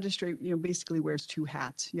clerk magistrate, basically wears 2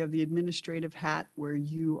 hats. You have the administrative hat where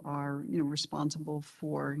you are, responsible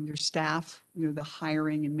for your staff, the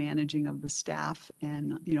hiring and managing of the staff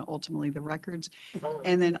and, ultimately the records.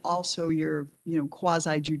 And then also your,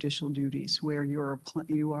 quasi judicial duties where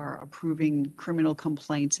you are approving criminal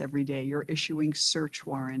complaints every day. You're issuing search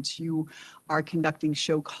warrants. You are conducting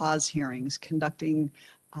show cause hearings, conducting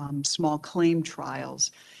small claim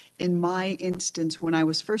trials. In my instance, when I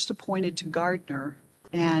was first appointed to Gardner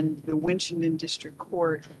and the Winchendon District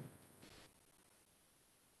Court,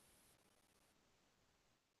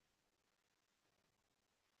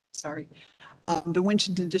 the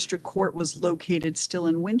Winchendon District Court was located still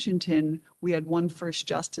in Winchendon. We had one first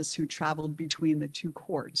justice who traveled between the 2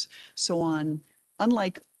 courts. So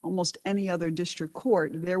unlike almost any other district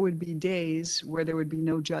court, there would be days where there would be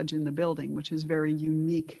no judge in the building, which is very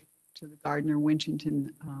unique to the Gardner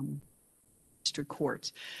Winchendon district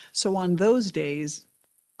courts. So on those days,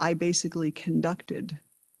 I basically conducted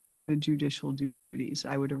the judicial duties.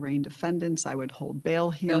 I would arraign defendants, I would hold bail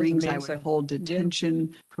hearings, I would amazing. hold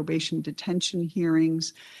detention, probation detention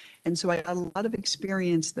hearings. And so I got a lot of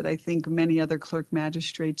experience that I think many other clerk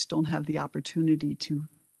magistrates don't have the opportunity to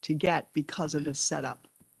get because of the setup.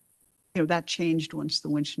 That changed once the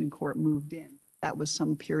Winchendon Court moved in. That was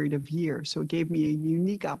some period of years. So it gave me a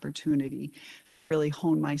unique opportunity to really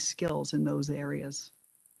hone my skills in those areas.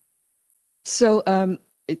 So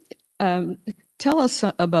tell us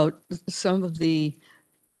about some of the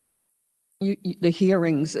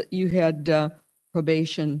hearings. You had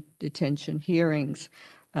probation detention hearings,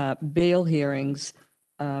 bail hearings,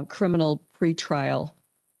 criminal pretrial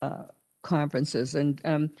conferences,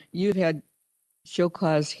 and you've had show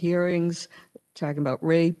cause hearings talking about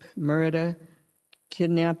rape, murder,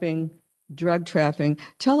 kidnapping, drug trafficking.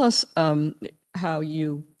 Tell us how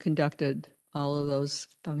you conducted all of those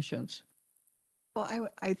functions. Well,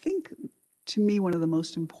 I think to me, one of the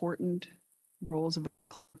most important roles of a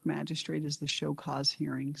clerk magistrate is the show cause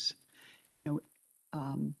hearings.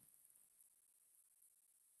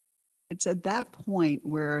 It's at that point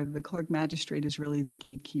where the clerk magistrate is really the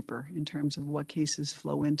gatekeeper in terms of what cases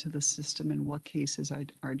flow into the system and what cases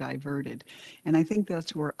are diverted. And I think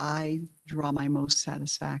that's where I draw my most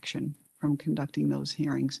satisfaction from conducting those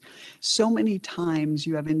hearings. So many times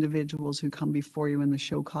you have individuals who come before you in the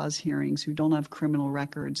show cause hearings who don't have criminal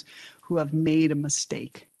records, who have made a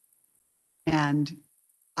mistake. And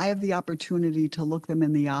I have the opportunity to look them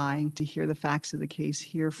in the eye, to hear the facts of the case,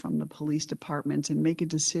 hear from the police departments, and make a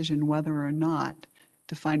decision whether or not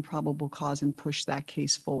to find probable cause and push that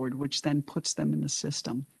case forward, which then puts them in the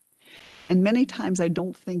system. And many times I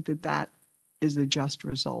don't think that that is a just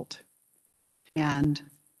result. And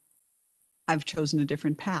I've chosen a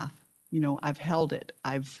different path. I've held it.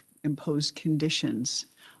 I've imposed conditions,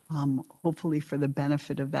 hopefully for the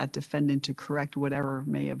benefit of that defendant to correct whatever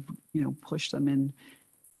may have, pushed them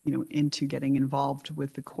into getting involved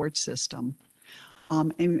with the court system.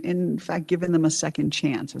 And in fact, giving them a second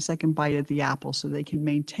chance, a second bite at the apple so they can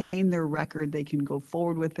maintain their record, they can go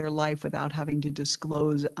forward with their life without having to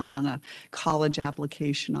disclose on a college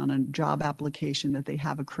application, on a job application that they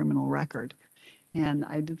have a criminal record. And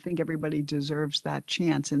I do think everybody deserves that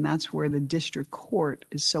chance. And that's where the district court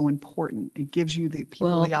is so important. It gives you the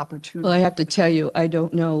people the opportunity. Well, I have to tell you, I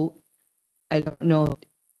don't know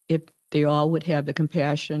if they all would have the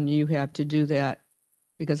compassion you have to do that,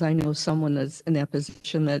 because I know someone that's in that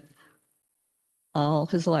position that all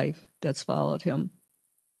his life that's followed him,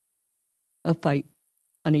 a fight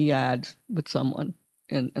on a yard with someone.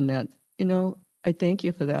 and that, I thank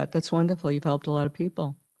you for that. That's wonderful. You've helped a lot of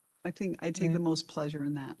people. I think I take Yeah. the most pleasure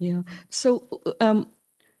in that. Yeah. So,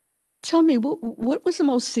 tell me, what was the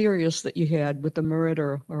most serious that you had with a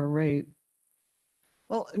murder or a rape?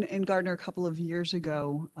 Well, in Gardner, a couple of years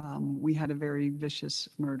ago, we had a very vicious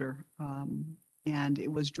murder, and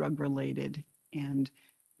it was drug related. And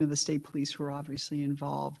the state police were obviously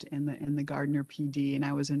involved, and the Gardner PD, and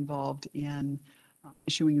I was involved in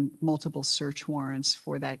issuing multiple search warrants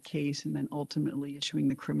for that case, and then ultimately issuing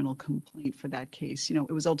the criminal complaint for that case.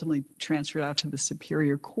 It was ultimately transferred out to the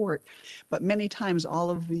Superior Court, but many times all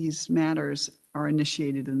of these matters are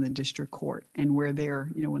initiated in the district court, and we're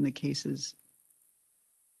there, when the cases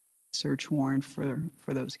search warrant for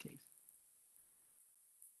those cases.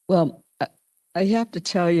 Well, I have to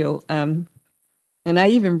tell you, and I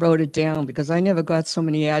even wrote it down because I never got so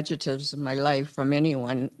many adjectives in my life from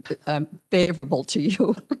anyone favorable to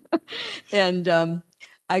you. And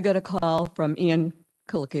I got a call from Ian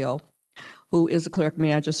Colicchio, who is a clerk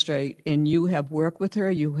magistrate, and you have worked with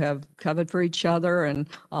her, you have covered for each other and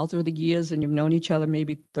all through the years, and you've known each other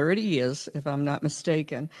maybe 30 years, if I'm not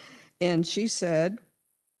mistaken. And she said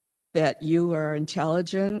that you are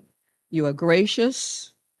intelligent, you are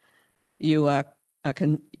gracious, you are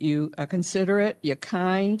considerate, you're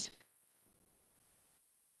kind.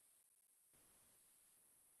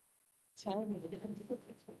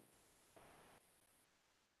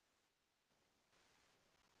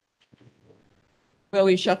 Well,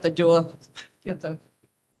 we shut the door, get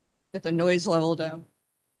the noise level down.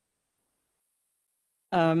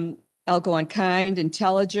 I'll go on kind,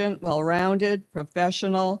 intelligent, well-rounded,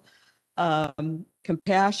 professional,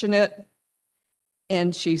 compassionate.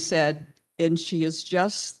 And she said, and she is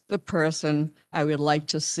just the person I would like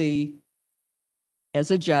to see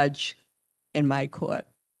as a judge in my court.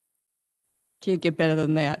 Can't get better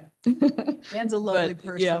than that. Dan's a lovely But,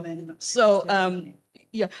 person. yeah. And So,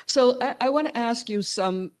 yeah, so I want to ask you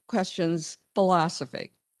some questions,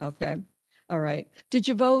 philosophy, okay? All right. Did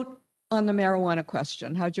you vote on the marijuana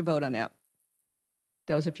question? How'd you vote on that?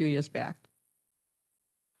 That was a few years back.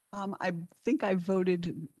 I think I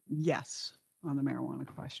voted yes on the marijuana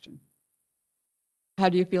question. How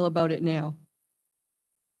do you feel about it now?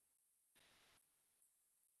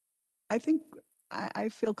 I think I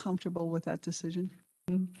feel comfortable with that decision.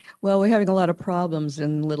 Well, we're having a lot of problems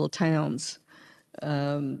in little towns.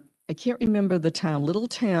 I can't remember the town, little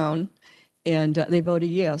town, and they voted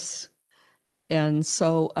yes. And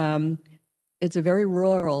so it's a very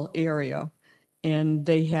rural area, and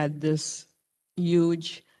they had this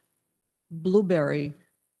huge blueberry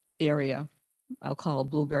area. I'll call it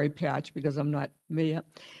blueberry patch because I'm not familiar.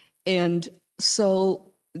 And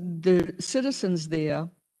so the citizens there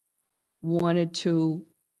wanted to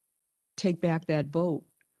take back that vote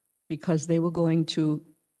because they were going to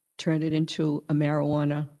turn it into a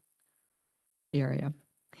marijuana area.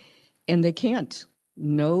 And they can't.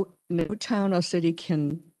 No town or city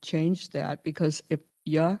can change that because if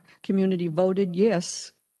your community voted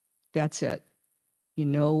yes, that's it.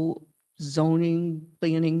 Zoning,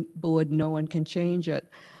 planning board, no one can change it.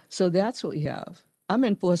 So that's what we have. I'm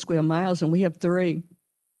in 4 square miles and we have 3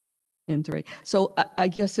 and 3. So I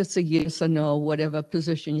guess it's a yes or no, whatever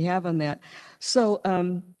position you have on that. So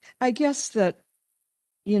I guess that,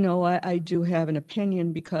 I do have an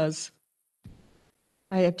opinion because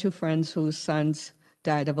I have 2 friends whose sons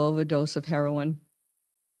died of overdose of heroin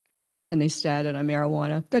and they started on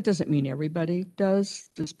marijuana. That doesn't mean everybody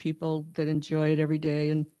does. There's people that enjoy it every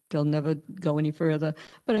day and they'll never go any further.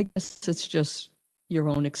 But I guess it's just your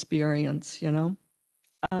own experience,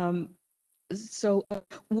 So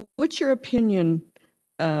what's your opinion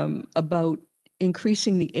about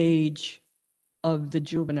increasing the age of the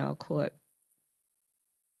juvenile court?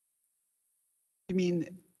 I mean,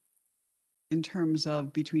 in terms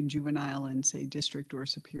of between juvenile and say district or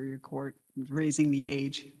superior court, raising the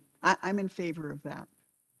age, I'm in favor of that.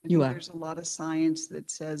 You are. There's a lot of science that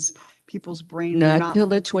says people's brains are Not till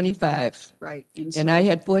they're 25. right. And I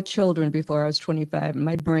had 4 children before I was 25, and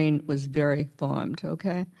my brain was very formed,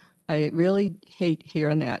 okay? I really hate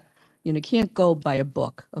hearing that. You can't go by a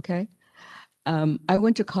book, okay? I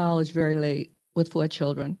went to college very late with 4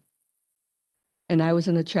 children, and I was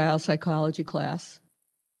in a child psychology class.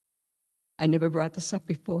 I never brought this up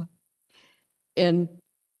before. And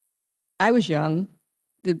I was young.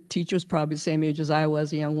 The teacher was probably the same age as I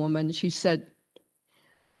was, a young woman. She said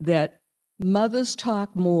that mothers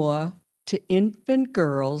talk more to infant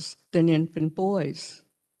girls than infant boys.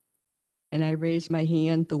 And I raised my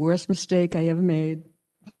hand, the worst mistake I ever made.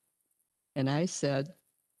 And I said,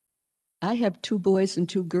 I have 2 boys and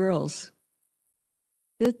 2 girls.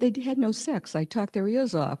 They had no sex. I talked their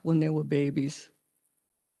ears off when they were babies.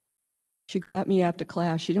 She got me after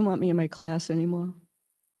class. She didn't want me in my class anymore.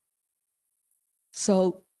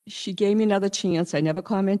 So she gave me another chance. I never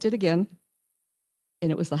commented again.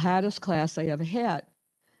 And it was the hardest class I ever had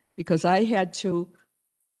because I had to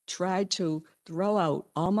try to throw out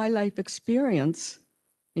all my life experience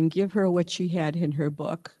and give her what she had in her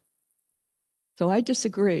book. So I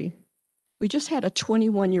disagree. We just had a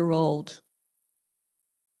 21-year-old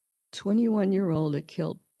that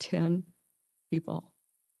killed 10 people,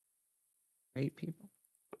 8 people.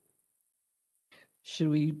 Should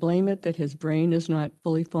we blame it that his brain is not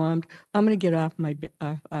fully formed? I'm going to get off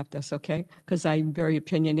off this, okay? Because I'm very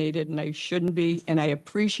opinionated and I shouldn't be, and I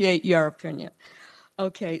appreciate your opinion.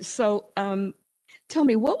 Okay, so tell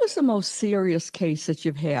me, what was the most serious case that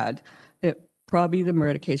you've had? Probably the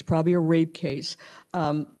murder case, probably a rape case.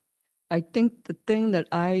 I think the thing that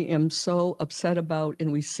I am so upset about,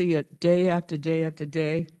 and we see it day after day after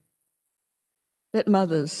day, that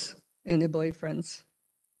mothers and their boyfriends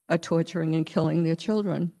are torturing and killing their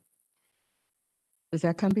children. Does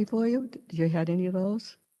that come before you? Did you had any of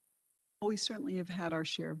those? Well, we certainly have had our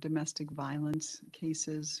share of domestic violence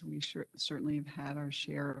cases. We certainly have had our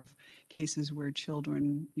share of cases where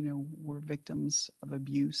children, were victims of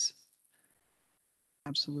abuse.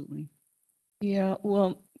 Absolutely. Yeah,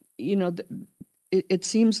 well, it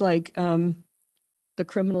seems like the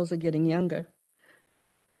criminals are getting younger.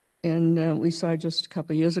 And we saw just a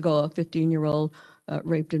couple of years ago, a 15-year-old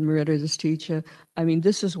raped and murdered his teacher. I mean,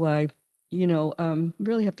 this is why,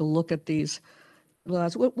 really have to look at these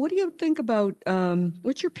laws. What do you think about,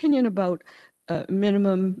 what's your opinion about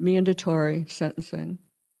minimum mandatory sentencing?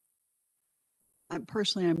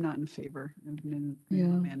 Personally, I'm not in favor of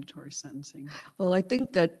mandatory sentencing. Well, I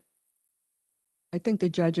think the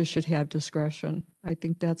judges should have discretion. I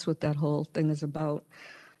think that's what that whole thing is about.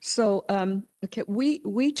 So, okay,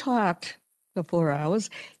 we talked for 4 hours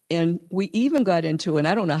and we even got into, and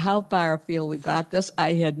I don't know how far afield we got this.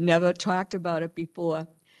 I had never talked about it before,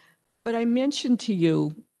 but I mentioned to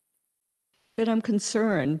you that I'm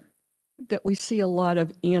concerned that we see a lot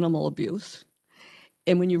of animal abuse.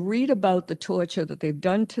 And when you read about the torture that they've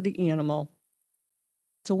done to the animal,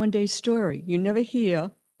 it's a one-day story. You never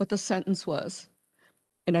hear what the sentence was.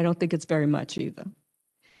 And I don't think it's very much either.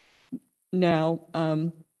 Now,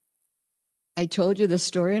 I told you this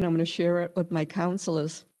story and I'm going to share it with my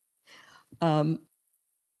counselors.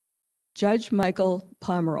 Judge Michael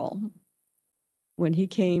Pomerol, when he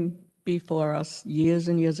came before us years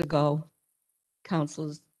and years ago,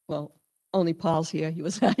 counselors, well, only Paul's here, he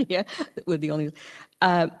was not here, we're the only,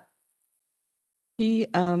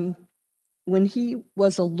 when he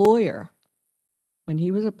was a lawyer, when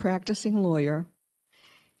he was a practicing lawyer,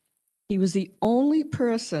 he was the only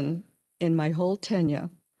person in my whole tenure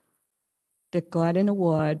that got an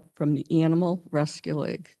award from the Animal Rescue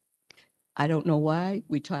League. I don't know why,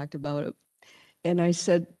 we talked about it. And I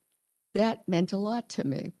said, that meant a lot to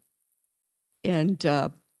me. And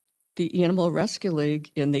the Animal Rescue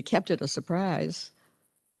League, and they kept it a surprise,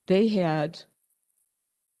 they had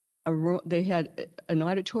an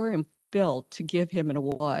auditorium built to give him an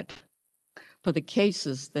award for the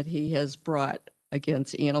cases that he has brought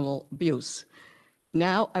against animal abuse.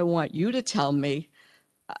 Now I want you to tell me,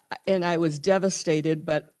 and I was devastated,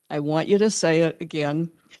 but I want you to say it again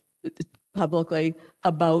publicly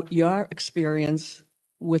about your experience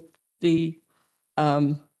with the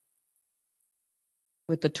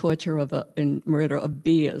torture and murder of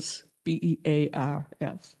bears,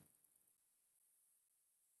 B-E-A-R-S.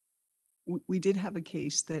 We did have a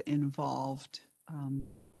case that involved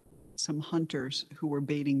some hunters who were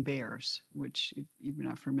baiting bears, which if you're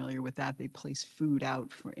not familiar with that, they place food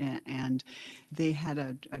out for, and they had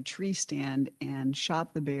a tree stand and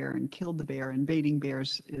shot the bear and killed the bear, and baiting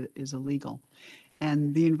bears is illegal.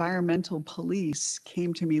 And the environmental police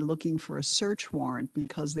came to me looking for a search warrant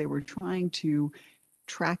because they were trying to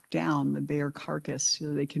track down the bear carcass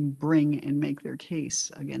so they can bring and make their case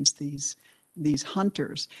against these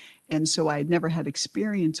hunters. And so I had never had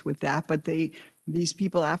experience with that, but these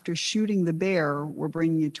people, after shooting the bear, were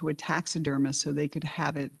bringing it to a taxidermist so they could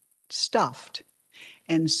have it stuffed.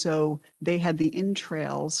 And so they had the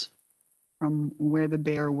entrails from where the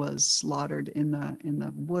bear was slaughtered in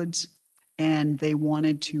the woods, and they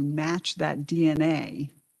wanted to match that DNA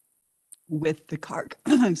with the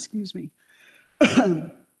excuse me,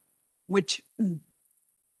 which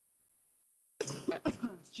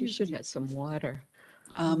You should have some water.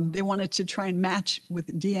 They wanted to try and match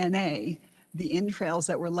with DNA the entrails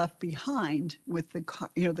that were left behind with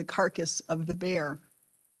the carcass of the bear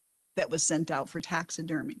that was sent out for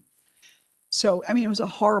taxidermy. So, I mean, it was a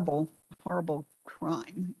horrible, horrible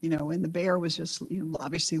crime, and the bear was just,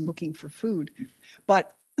 obviously looking for food.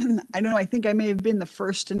 But I don't know, I think I may have been the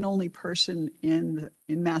first and only person in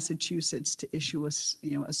Massachusetts to issue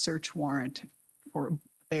a search warrant for a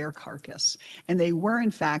bear carcass. And they were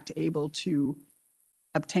in fact able to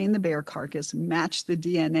obtain the bear carcass, match the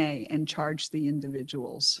DNA, and charge the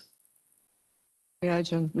individuals.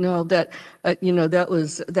 Imagine, no, that's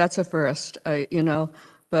a first,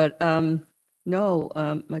 but, no,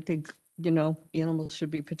 I think, animals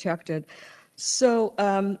should be protected. So,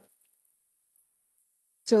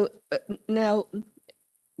 now,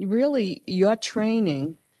 really, your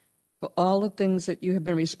training for all the things that you have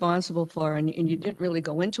been responsible for, and you didn't really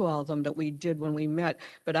go into all of them that we did when we met,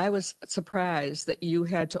 but I was surprised that you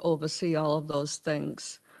had to oversee all of those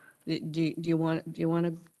things. Do you want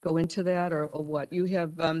to go into that, or what? You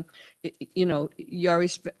have, and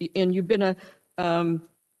you've been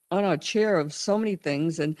I don't know, chair of so many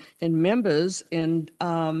things and members, and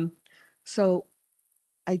so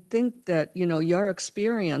I think that, your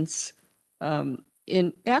experience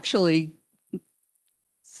in actually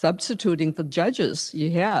substituting for judges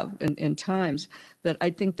you have in times, that I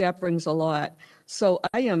think that brings a lot. So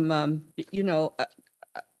I am, I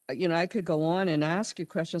could go on and ask you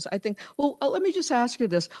questions. I think, well, let me just ask you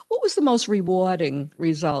this. What was the most rewarding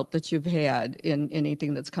result that you've had in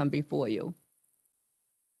anything that's come before you?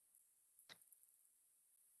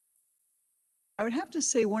 I would have to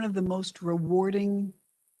say one of the most rewarding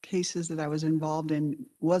cases that I was involved in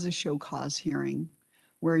was a show cause hearing,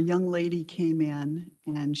 where a young lady came in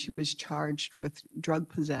and she was charged with drug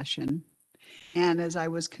possession. And as I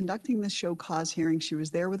was conducting the show cause hearing, she was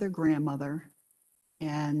there with her grandmother,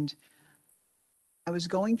 and I was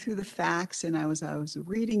going through the facts, and I was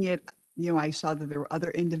reading it. I saw that there were other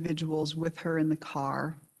individuals with her in the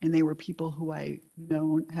car, and they were people who I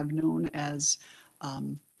have known as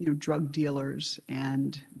drug dealers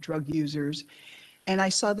and drug users. And I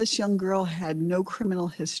saw this young girl had no criminal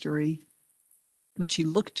history. She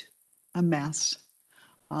looked a mess.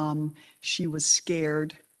 She was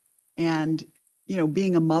scared. And,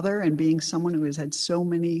 being a mother and being someone who has had so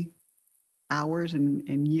many hours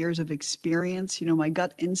and years of experience, my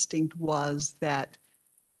gut instinct was that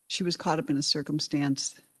she was caught up in a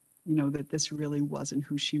circumstance, that this really wasn't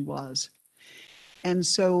who she was. And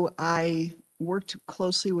so I worked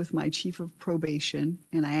closely with my chief of probation,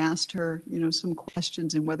 and I asked her, some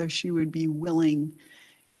questions and whether she would be willing,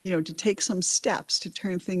 to take some steps to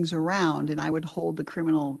turn things around, and I would hold the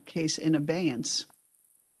criminal case in abeyance.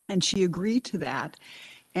 And she agreed to that.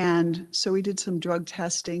 And so we did some drug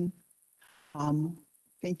testing.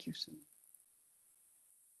 Thank you, Sue.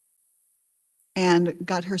 And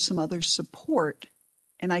got her some other support.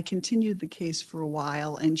 And I continued the case for a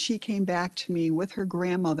while, and she came back to me with her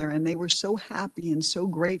grandmother, and they were so happy and so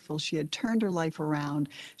grateful. She had turned her life around.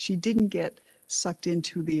 She didn't get sucked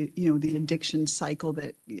into the addiction cycle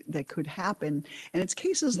that could happen. And it's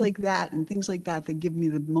cases like that and things like that that give me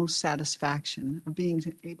the most satisfaction of being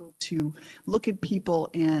able to look at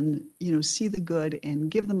people and, see the good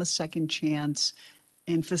and give them a second chance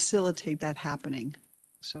and facilitate that happening.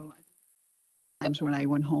 So times when I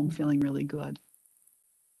went home feeling really good.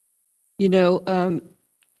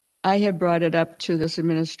 I had brought it up to this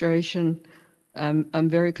administration. I'm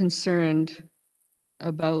very concerned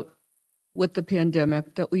about, with the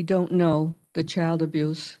pandemic, that we don't know the child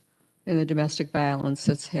abuse and the domestic violence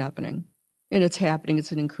that's happening. And it's happening,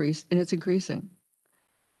 it's increasing.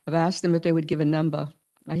 I've asked them if they would give a number.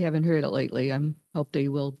 I haven't heard it lately. I hope they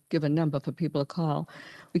will give a number for people to call.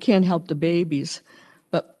 We can't help the babies,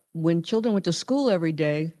 but when children went to school every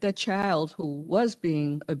day, that child who was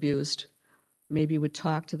being abused maybe would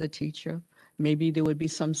talk to the teacher. Maybe there would be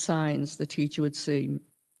some signs the teacher would see,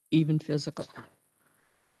 even physical.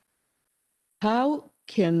 How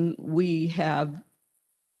can we have,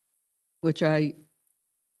 which I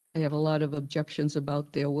have a lot of objections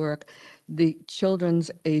about their work, the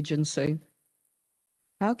Children's Agency,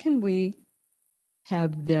 how can we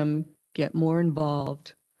have them get more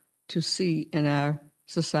involved to see in our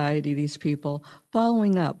society these people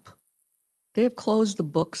following up? They have closed the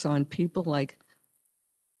books on people like,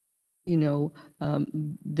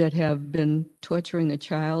 that have been torturing the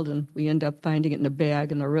child, and we end up finding it in a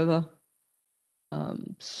bag in the river.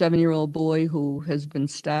 7-year-old boy who has been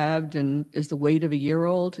stabbed and is the weight of a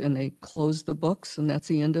year-old, and they close the books and that's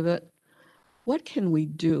the end of it. What can we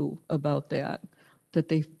do about that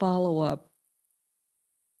they follow up?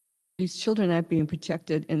 These children aren't being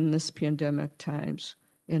protected in this pandemic times,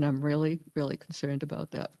 and I'm really, really concerned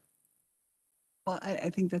about that. Well, I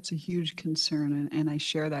think that's a huge concern, and I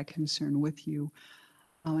share that concern with you.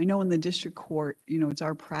 I know in the district court, it's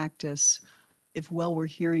our practice, if while we're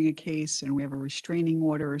hearing a case and we have a restraining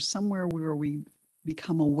order or somewhere where we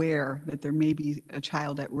become aware that there may be a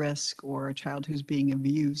child at risk or a child who's being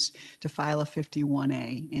abused, to file a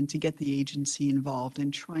 51A and to get the agency involved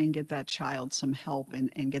and try and get that child some help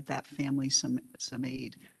and get that family some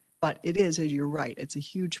aid. But it is, as you're right, it's a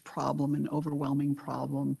huge problem, an overwhelming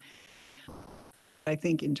problem. I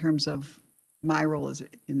think in terms of my role as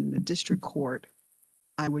in the district court,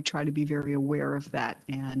 I would try to be very aware of that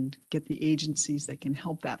and get the agencies that can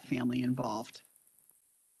help that family involved.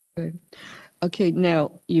 Good. Okay,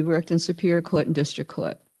 now you worked in Superior Court and District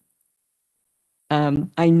Court.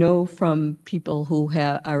 I know from people who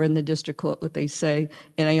are in the district court what they say,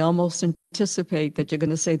 and I almost anticipate that you're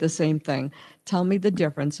going to say the same thing. Tell me the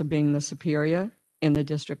difference of being the Superior and the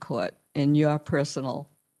district court and your personal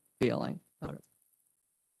feeling about it.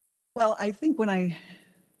 Well, I think when I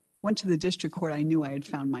went to the district court, I knew I had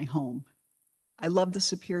found my home. I love the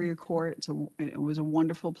Superior Court. It was a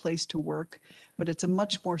wonderful place to work, but it's a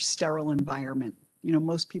much more sterile environment.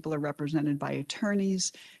 Most people are represented by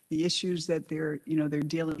attorneys. The issues that they're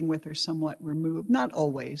dealing with are somewhat removed. Not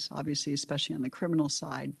always, obviously, especially on the criminal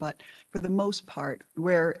side, but for the most part,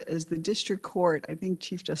 whereas the district court, I think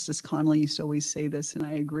Chief Justice Connolly used to always say this, and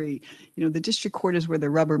I agree, the district court is where the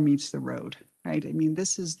rubber meets the road, right? I mean,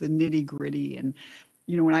 this is the nitty gritty. And,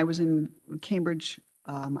 when I was in Cambridge,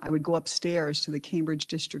 I would go upstairs to the Cambridge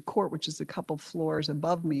District Court, which is a couple floors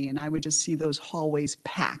above me, and I would just see those hallways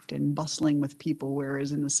packed and bustling with people,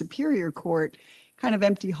 whereas in the Superior Court, kind of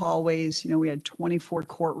empty hallways, we had 24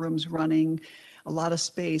 courtrooms running, a lot of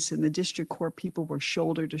space. In the District Court, people were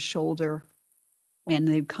shoulder to shoulder, and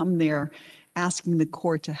they'd come there asking the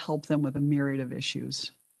court to help them with a myriad of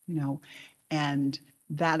issues, and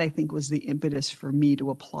that I think was the impetus for me to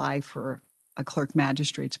apply for a clerk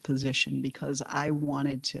magistrate's position, because I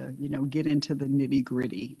wanted to, get into the nitty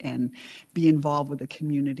gritty and be involved with the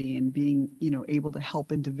community and being, able to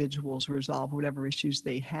help individuals resolve whatever issues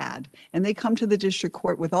they had. And they come to the district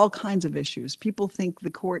court with all kinds of issues. People think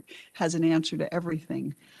the court has an answer to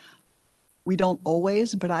everything. We don't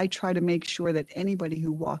always, but I try to make sure that anybody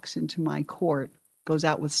who walks into my court goes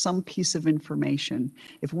out with some piece of information.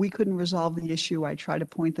 If we couldn't resolve the issue, I try to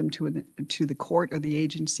point them to the court or the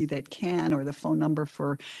agency that can, or the phone number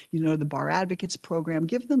for, the Bar Advocates Program.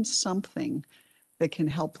 Give them something that can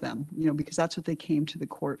help them, because that's what they came to the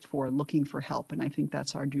court for, looking for help. And I think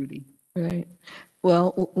that's our duty. Right.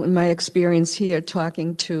 Well, in my experience here,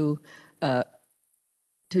 talking to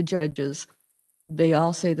judges, they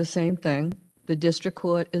all say the same thing. The district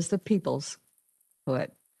court is the people's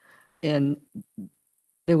court. And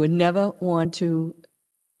they would never want to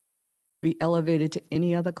be elevated to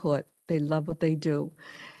any other court. They love what they do.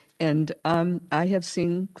 And I have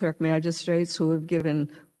seen clerk magistrates who have given,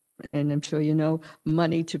 and I'm sure you know,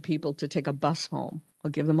 money to people to take a bus home or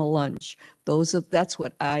give them a lunch. That's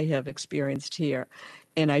what I have experienced here.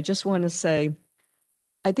 And I just want to say,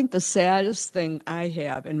 I think the saddest thing I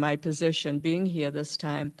have in my position being here this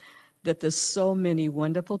time, that there's so many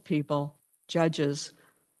wonderful people, judges,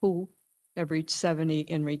 who have reached 70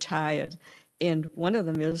 and retired. And one of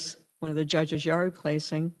them is one of the judges you're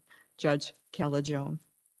replacing, Judge Calagione.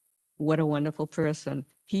 What a wonderful person.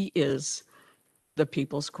 He is the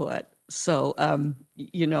people's court. So,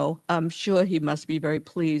 I'm sure he must be very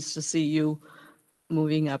pleased to see you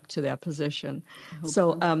moving up to that position.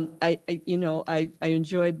 So, I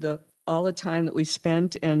enjoyed all the time that we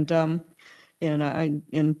spent, and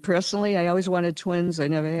personally, I always wanted twins. I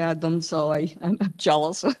never had them, so I'm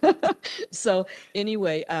jealous. So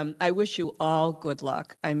anyway, I wish you all good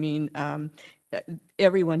luck. I mean,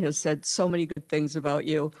 everyone has said so many good things about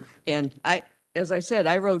you, and as I said,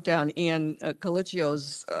 I wrote down Ann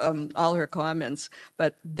Colicchio's all her comments,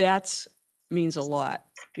 but that's means a lot,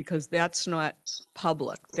 because that's not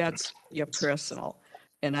public, that's your personal.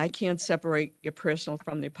 And I can't separate your personal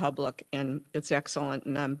from the public, and it's excellent.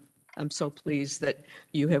 And I'm so pleased that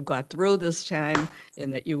you have got through this time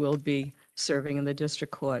and that you will be serving in the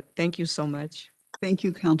district court. Thank you so much. Thank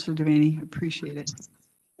you, Counselor Devaney. Appreciate it.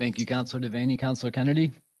 Thank you, Counselor Devaney. Counselor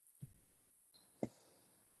Kennedy?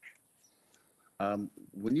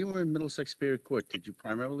 When you were in Middlesex Superior Court, did you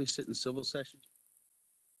primarily sit in civil sessions?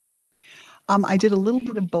 I did a little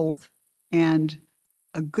bit of both, and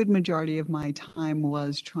a good majority of my time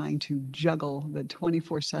was trying to juggle the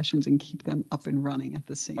 24 sessions and keep them up and running at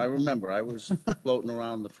the same time. I remember I was floating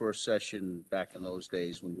around the first session back in those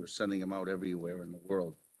days when we were sending them out everywhere in the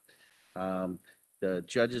world. The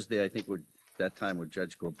judges there, I think, that time were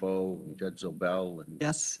Judge Gorbeau, Judge Zobel, and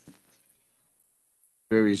Yes.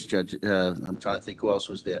 various judges, I'm trying to think who else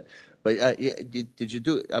was there. But yeah, did you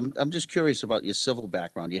do, I'm just curious about your civil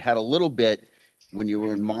background. You had a little bit when you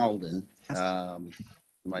were in Malden,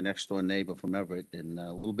 my next door neighbor from Everett, and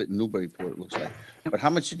a little bit in Newburyport, it looks like. But how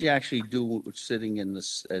much did you actually do sitting in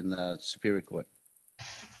this, in Superior Court?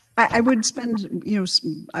 I would spend,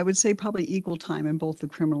 I would say probably equal time in both the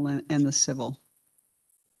criminal and the civil.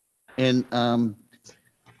 And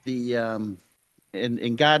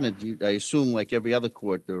in Gardner, I assume like every other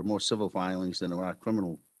court, there are more civil filings than there are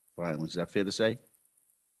criminal filings. Is that fair to say?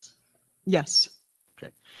 Yes,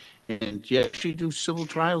 Okay. And do you actually do civil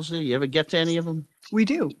trials there? You ever get to any of them? we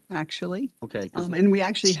do, actually. Okay. 'Cause And we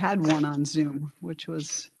actually had one on Zoom, which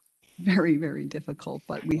was very, very difficult,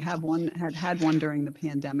 but we have one, had one during the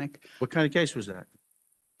pandemic. what kind of case was that?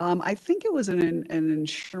 I think it was an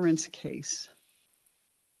insurance case.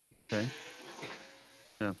 Okay.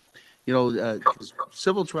 Yeah. You know, 'cause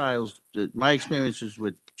civil trials, my experiences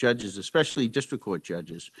with judges, especially district court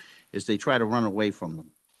judges, is they try to run away from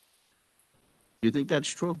them. Do you think that's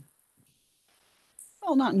true?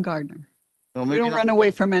 Well, not in Gardner. Well, We maybe don't not. run away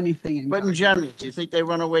from anything in But in Gardner. general, do you think they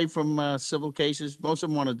run away from civil cases? Most of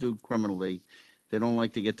them want to do criminally. They don't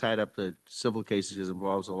like to get tied up to civil cases because it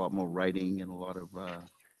involves a lot more writing and a lot of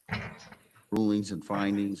rulings and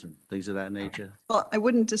findings and things of that nature. Well, I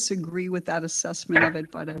wouldn't disagree with that assessment of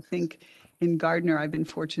it, but I think in Gardner, I've been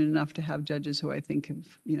fortunate enough to have judges who I think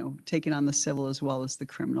have, taken on the civil as well as the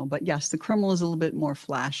criminal. But yes, the criminal is a little bit more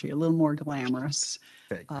flashy, a little more glamorous.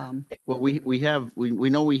 Okay. Well, we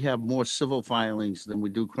know we have more civil filings than we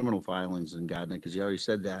do criminal filings in Gardner, because you already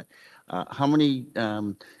said that. How many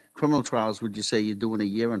criminal trials would you say you do in a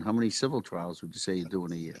year, and how many civil trials would you say you do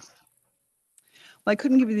in a year? Well, I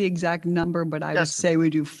couldn't give you the exact number, but I would Yes. say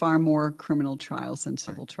we do far more criminal trials than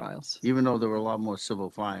civil trials. Even though there were a lot more civil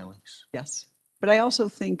filings. Yes. But I also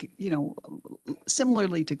think,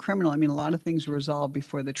 similarly to criminal, I mean, a lot of things resolve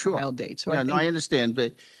before the Sure. trial date. So Yeah, I no, I think, understand,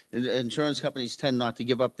 but insurance companies tend not to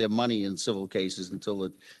give up their money in civil cases until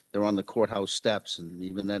they're on the courthouse steps, and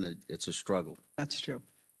even then, it's a struggle. that's true.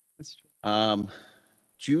 That's true.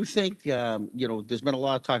 Do you think, there's been a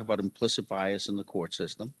lot of talk about implicit bias in the court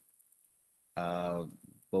system,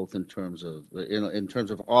 both in terms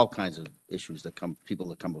of all kinds of issues people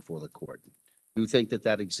that come before the court. Do you think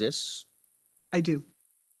that exists? I do.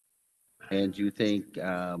 And do you think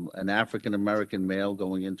an African-American male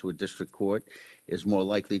going into a district court is more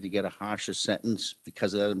likely to get a harsher sentence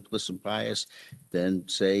because of that implicit bias than,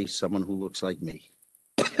 say, someone who looks like me?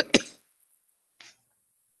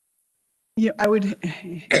 Yeah, I would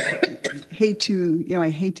hate to, I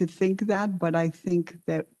hate to think that, but I think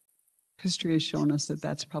that history has shown us that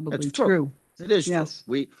that's probably That's true. true. It is true. Yes.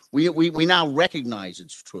 We now recognize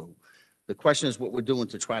it's true. The question is what we're doing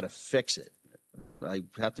to try to fix it. I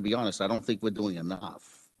have to be honest, I don't think we're doing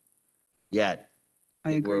enough yet.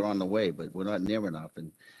 I agree. We're on the way, but we're not near enough.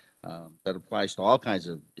 And that applies to all kinds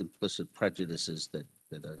of implicit prejudices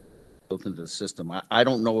that are built into the system. I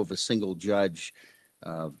don't know of a single judge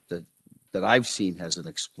that I've seen has an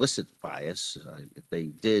explicit bias. If they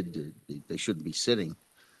did, they shouldn't be sitting.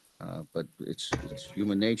 But it's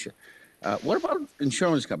human nature. What about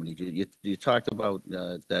insurance companies? You talked about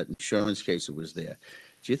that insurance case that was there.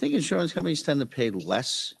 Do you think insurance companies tend to pay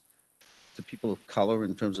less to people of color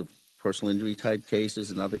in terms of personal injury type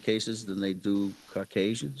cases and other cases than they do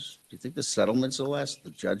Caucasians? Do you think the settlements are less,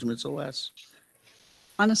 the judgments are less?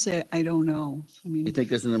 Honestly, I don't know. I mean, You think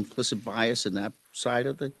there's an implicit bias in that side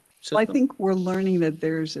of the system? well, I think we're learning that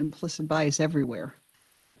there's implicit bias everywhere.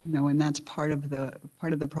 And that's part of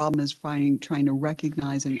the problem is trying to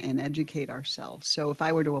recognize and educate ourselves. So if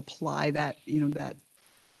I were to apply that, that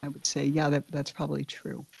I would say, yeah, that's probably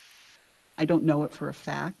true. I don't know it for a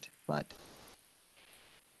fact, but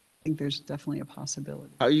I think there's definitely a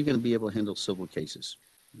possibility. How are you going to be able to handle civil cases?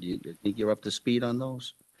 Do you think you're up to speed on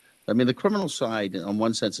those? I mean, the criminal side, in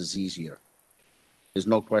one sense, is easier. There's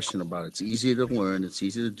no question about it. It's easier to learn. It's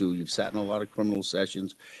easy to do. You've sat in a lot of criminal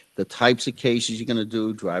sessions. The types of cases you're going to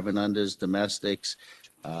do, driving unders, domestics,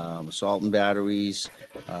 assault and batteries,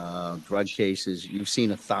 drug cases, you've seen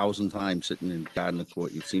 1,000 times sitting in Gardner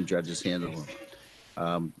Court. You've seen judges handle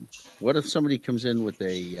them. What if somebody comes in with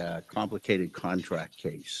a complicated contract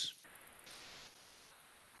case?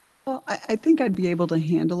 Well, I think I'd be able to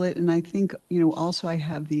handle it. And I think, also I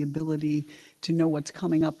have the ability to know what's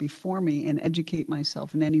coming up before me and educate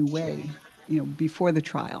myself in any way, before the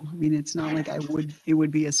trial. I mean, it's not like it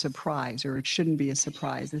would be a surprise, or it shouldn't be a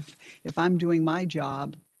surprise. If I'm doing my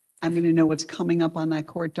job, I'm going to know what's coming up on that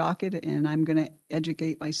court docket, and I'm going to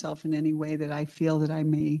educate myself in any way that I feel that I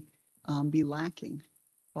may be lacking.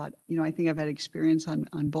 But, I think I've had experience on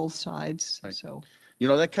both sides. Right. So you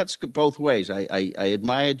know, that cuts both ways. I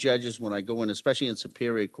admire judges when I go in, especially in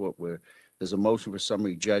Superior Court where there's a motion for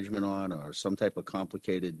summary judgment on or some type of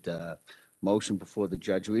complicated motion before the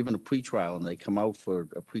judge or even a pretrial, and they come out for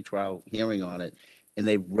a pretrial hearing on it and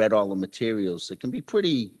they've read all the materials. It can be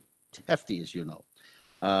pretty hefty, as you know.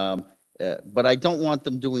 But I don't want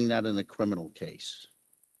them doing that in a criminal case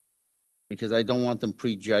because I don't want them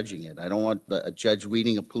prejudging it. I don't want a judge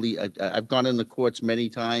reading a police. I've gone in the courts many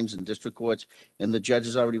times in district courts, and the judge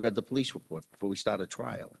has already read the police report before we start a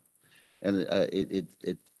trial, and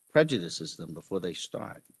it prejudices them before they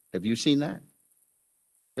start. Have you seen that?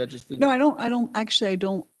 Judges do No, that? I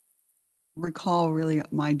don't recall really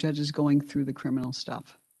my judges going through the criminal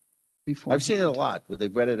stuff before. I've seen it a lot where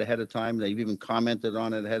they've read it ahead of time. They've even commented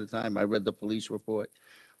on it ahead of time. I read the police report.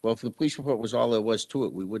 Well, if the police report was all there was to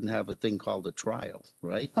it, we wouldn't have a thing called a trial,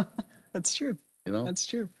 right? That's true. You know? That's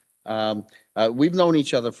true. We've known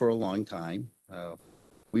each other for a long time.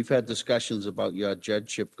 We've had discussions about your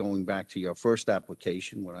judgeship going back to your first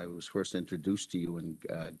application when I was first introduced to you in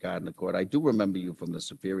Gardner Court. I do remember you from the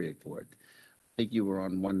Superior Court. I think you were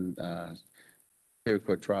on one Superior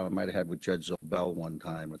Court trial I might have had with Judge Zobel one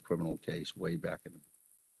time, a criminal case way back in the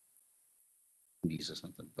 80s or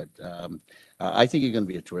something. But I think you're going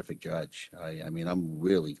to be a terrific judge. I mean, I'm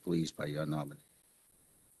really pleased by your nomination.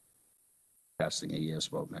 Casting a yes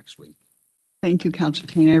vote next week. Thank you, Councilor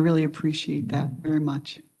Kane. I really appreciate that very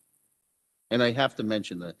much. And I have to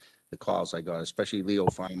mention the calls I got, especially Leo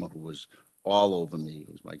Farmer, who was all over me,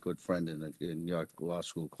 who was my good friend and a New York Law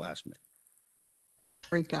School classmate.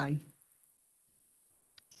 Great guy.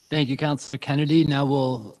 Thank you, Councilor Kennedy. Now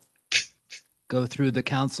we'll go through the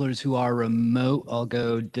councilors who are remote. I'll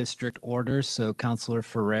go district order. So Councilor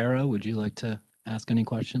Ferreira, would you like to ask any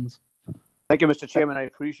questions? Thank you, Mr. Chairman. I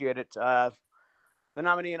appreciate it. The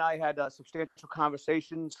nominee and I had substantial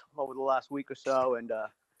conversations over the last week or so, and I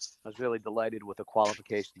was really delighted with the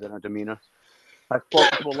qualifications and her demeanor. I've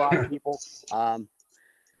spoken to a lot of people,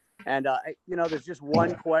 you know, there's just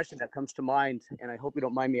one question that comes to mind, and I hope you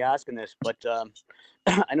don't mind me asking this, but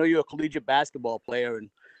I know you're a collegiate basketball player and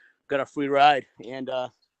got a free ride, and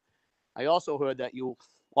I also heard that you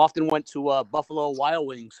often went to Buffalo Wild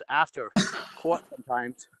Wings after court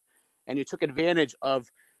sometimes, and you took advantage of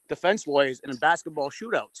defense lawyers in basketball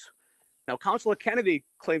shootouts. Now, Councilor Kennedy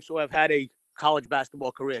claims to have had a college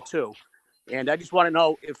basketball career too, and I just want to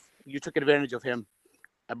know if you took advantage of him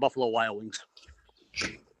at Buffalo Wild Wings.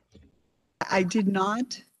 I did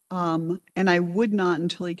not, and I would not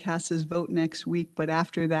until he casts his vote next week. But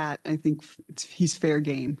after that, I think he's fair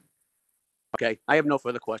game. Okay, I have no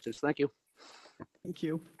further questions. Thank you. Thank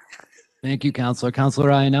you. Thank you, Councilor. Councilor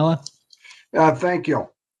Iannella? Thank you.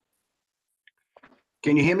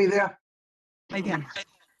 Can you hear me there? I can.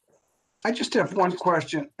 I just have one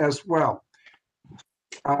question as well.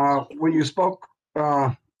 When you spoke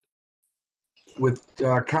with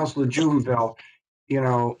Councilor Juvenville, you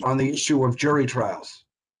know, on the issue of jury trials,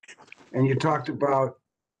 and you talked about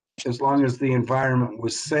as long as the environment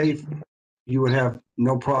was safe, you would have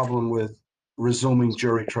no problem with resuming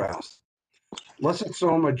jury trials. Let's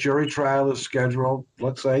assume a jury trial is scheduled,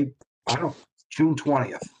 let's say, I don't know, June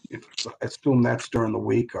 20th. Assume that's during the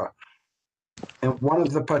week. And one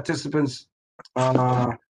of the participants,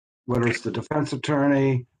 whether it's the defense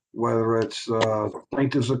attorney, whether it's the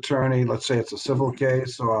plaintiff's attorney, let's say it's a civil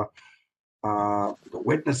case, or the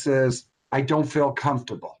witnesses, I don't feel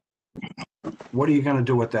comfortable. What are you going to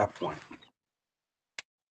do at that point?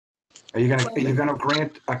 Are you going to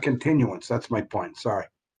grant a continuance? That's my point. Sorry.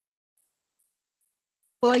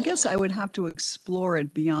 Well, I guess I would have to explore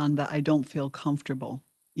it beyond that. I don't feel comfortable,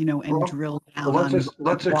 you know, and drill down.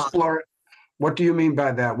 Let's explore it. What do you mean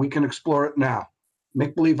by that? We can explore it now.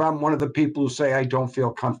 Make believe I'm one of the people who say I don't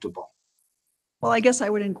feel comfortable. Well, I guess I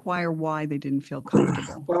would inquire why they didn't feel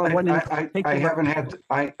comfortable. Well, I haven't had,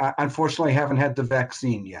 I unfortunately haven't had the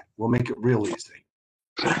vaccine yet. We'll make it real easy.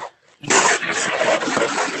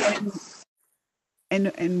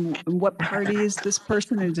 And what party is this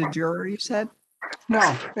person? Is a juror, you said?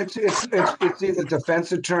 No, it's either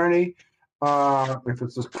defense attorney, if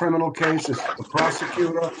it's a criminal case, it's the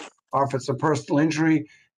prosecutor, or if it's a personal injury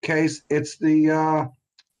case, it's the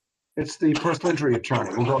personal injury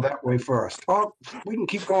attorney. We'll go that way first. Oh, we can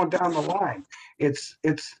keep going down the line.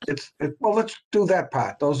 Well, let's do that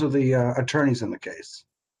part. Those are the attorneys in the case.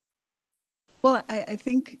 Well, I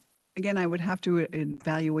think, again, I would have to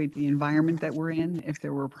evaluate the environment that we're in. If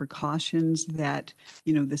there were precautions that,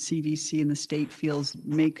 you know, the CDC and the state feels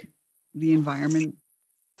make the environment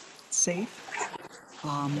safe.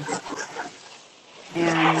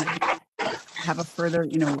 And have a further,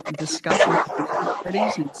 discussion with the other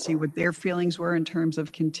parties and see what their feelings were in terms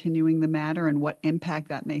of continuing the matter and what impact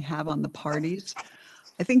that may have on the parties.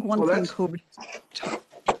 I think one Well, thing COVID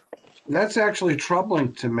that's actually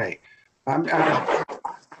troubling to me. I've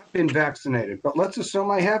been vaccinated, but let's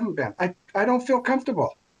assume I haven't been. I don't feel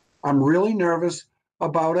comfortable. I'm really nervous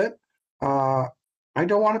about it. I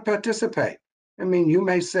don't want to participate. I mean, you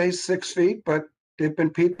may say 6 feet, but there've been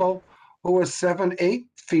people who are 7, 8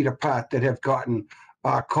 feet apart that have gotten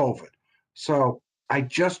COVID. So I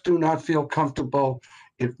just do not feel comfortable.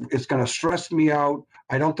 It's going to stress me out.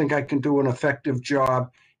 I don't think I can do an effective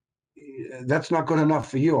job. That's not good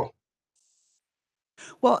enough for you.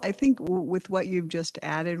 Well, I think with what you've just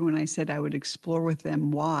added, when I said I would explore with them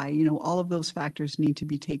why, all of those factors need to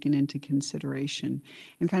be taken into consideration.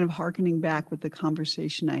 And kind of hearkening back with the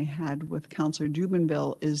conversation I had with Councilor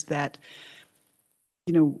Dubinville is that,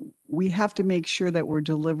 we have to make sure that we're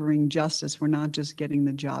delivering justice. We're not just getting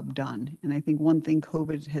the job done. And I think one thing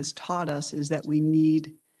COVID has taught us is that we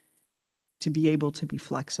need to be able to be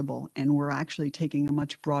flexible. And we're actually taking a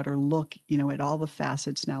much broader look, at all the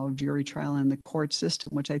facets now of jury trial and the court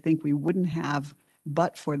system, which I think we wouldn't have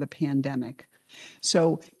but for the pandemic.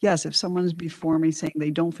 So yes, if someone's before me saying they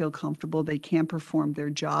don't feel comfortable, they can't perform their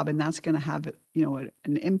job, and that's going to have,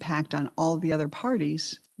 an impact on all the other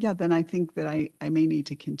parties, yeah, then I think that I may need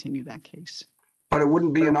to continue that case. But it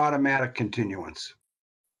wouldn't be an automatic continuance.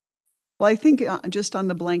 Well, I think just on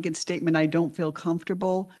the blanket statement, I don't feel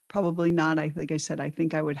comfortable, probably not. Like I said, I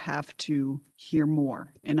think I would have to hear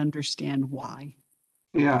more and understand why.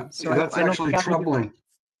 Yeah, So that's I don't actually think I would- troubling.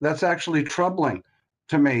 That's actually troubling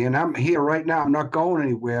to me. And I'm here right now. I'm not going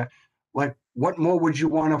anywhere. Like, what more would you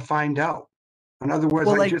want to find out? In other words,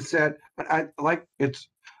 Well, I just said, I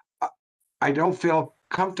don't feel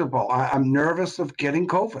comfortable. I'm nervous of getting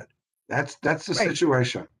COVID. That's the Right.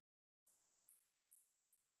 situation.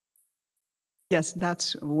 Yes,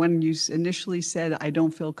 that's when you initially said, I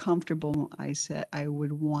don't feel comfortable. I said, I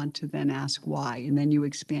would want to then ask why. And then you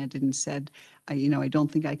expanded and said, I don't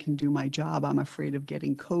think I can do my job. I'm afraid of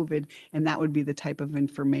getting COVID. And that would be the type of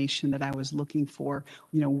information that I was looking for.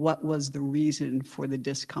 What was the reason for the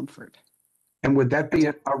discomfort? And would that be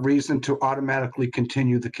a reason to automatically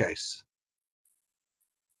continue the case?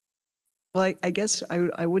 Well, I guess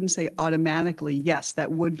I wouldn't say automatically. Yes, that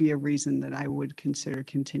would be a reason that I would consider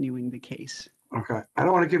continuing the case. Okay. I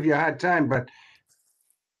don't want to give you a hard time, but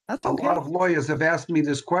That's a okay. lot of lawyers have asked me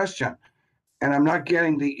this question, and I'm not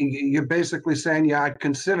getting you're basically saying, yeah, I'd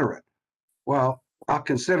consider it. Well, I'll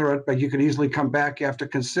consider it, but you could easily come back after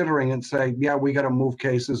considering and say, yeah, we got to move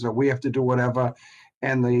cases or we have to do whatever.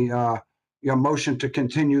 And your motion to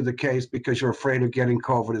continue the case because you're afraid of getting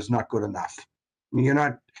COVID is not good enough.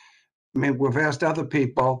 We've asked other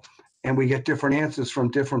people and we get different answers from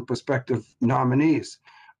different prospective nominees.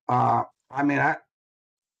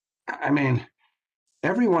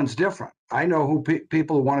 Everyone's different. I know who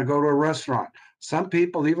people who want to go to a restaurant. Some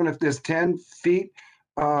people, even if there's 10 feet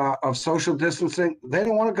of social distancing, they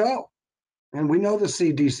don't want to go. And we know the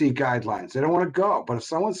CDC guidelines. They don't want to go. But if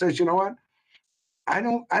someone says, you know what, I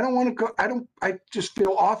don't want to go. I just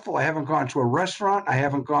feel awful. I haven't gone to a restaurant. I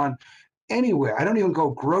haven't gone anywhere. I don't even go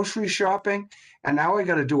grocery shopping. And now I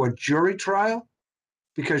got to do a jury trial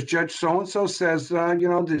because Judge so-and-so says, the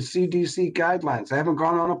CDC guidelines. I haven't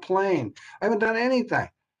gone on a plane. I haven't done anything.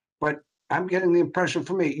 But I'm getting the impression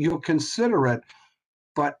from me, you'll consider it.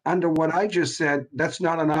 But under what I just said, that's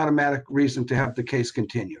not an automatic reason to have the case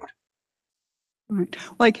continued. Right.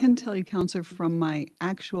 Well, I can tell you, Counselor, from my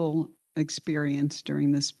actual experience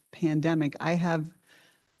during this pandemic, I have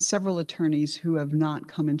several attorneys who have not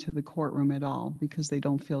come into the courtroom at all because they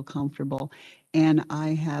don't feel comfortable. And I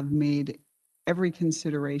have made every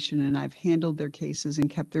consideration and I've handled their cases and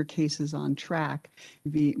kept their cases on track,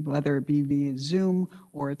 whether it be via Zoom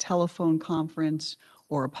or a telephone conference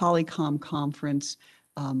or a Polycom conference,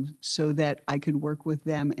 so that I could work with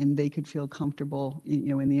them and they could feel comfortable,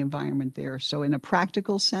 in the environment there. So in a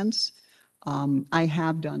practical sense, I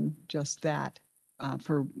have done just that.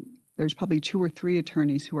 There's probably 2 or 3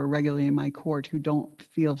 attorneys who are regularly in my court who don't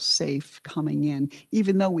feel safe coming in,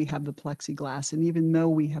 even though we have the plexiglass and even though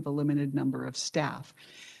we have a limited number of staff.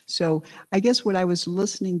 So I guess what I was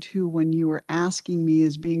listening to when you were asking me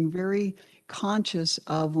is being very conscious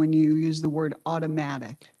of when you use the word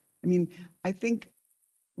automatic. I think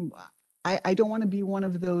I don't want to be one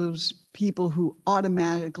of those people who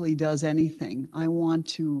automatically does anything. I want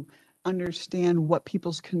to understand what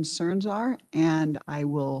people's concerns are, and I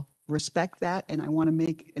will respect that, and I want to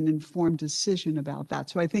make an informed decision about that.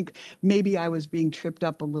 So I think maybe I was being tripped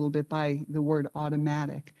up a little bit by the word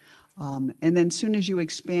automatic. And then soon as you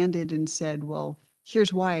expanded and said, well,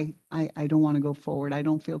 here's why I don't want to go forward. I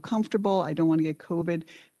don't feel comfortable. I don't want to get COVID.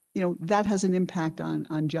 You know, that has an impact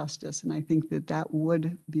on justice. And I think that that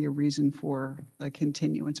would be a reason for a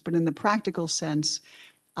continuance. But in the practical sense,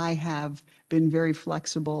 I have been very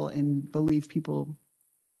flexible and believe people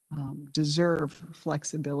deserve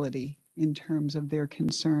flexibility in terms of their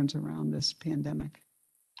concerns around this pandemic.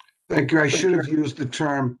 Thank you. I should have used the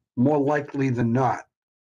term more likely than not.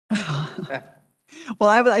 Well,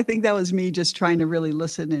 I think that was me just trying to really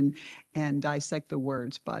listen and dissect the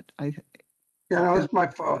words, but Yeah, no, it's my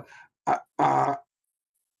fault. I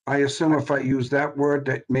assume if I use that word,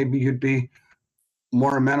 that maybe you'd be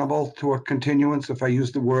more amenable to a continuance if I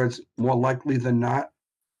use the words more likely than not.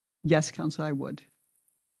 yes, Counsel, I would.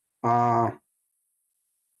 Yeah,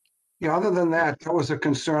 other than that, that was a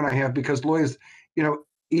concern I have because lawyers, you know,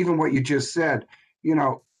 even what you just said, you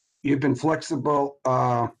know, you've been flexible,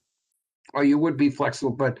 or you would be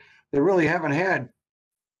flexible, but they really haven't had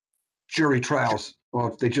jury trials.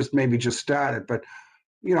 Well, they just maybe just started, but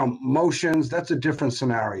you know, motions, that's a different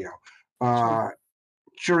scenario.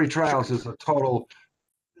 Jury trials is a total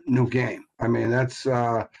new game. I mean, that's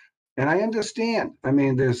and I understand. I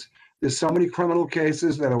mean, there's so many criminal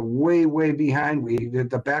cases that are way behind.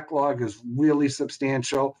 The backlog is really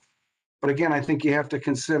substantial. But again, I think you have to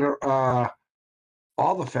consider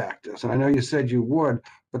all the factors. And I know you said you would,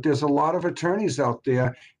 but there's a lot of attorneys out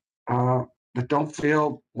there that don't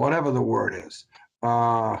feel, whatever the word is,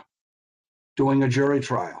 doing a jury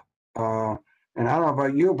trial. And I don't know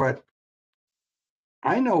about you, but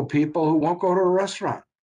I know people who won't go to a restaurant,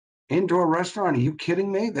 indoor restaurant. Are you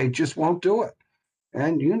kidding me? They just won't do it.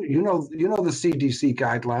 And you know the CDC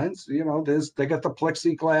guidelines. You know, they got the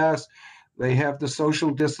plexiglass, they have the social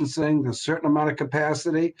distancing, the certain amount of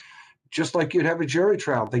capacity, just like you'd have a jury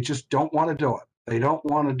trial. They just don't want to do it. They don't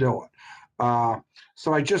want to do it.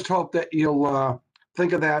 So I just hope that you'll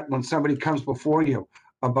think of that when somebody comes before you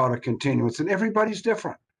about a continuance. And everybody's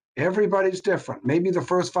different. Everybody's different. Maybe the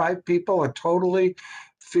first 5 people are totally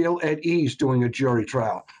feel at ease doing a jury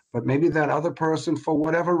trial, but maybe that other person, for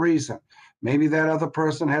whatever reason, maybe that other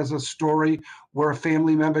person has a story where a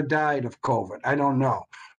family member died of COVID. I don't know,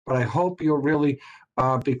 but I hope you'll really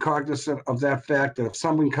be cognizant of that fact that if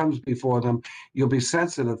someone comes before them, you'll be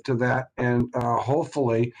sensitive to that, and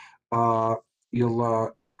hopefully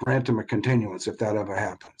you'll grant them a continuance if that ever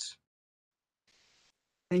happens.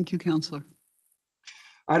 Thank you, Counselor.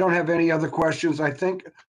 I don't have any other questions. I think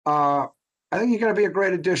you're going to be a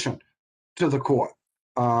great addition to the court.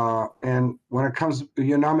 And when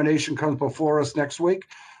your nomination comes before us next week,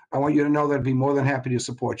 I want you to know that I'd be more than happy to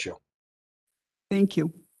support you. Thank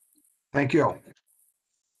you. Thank you.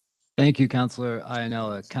 Thank you, Counselor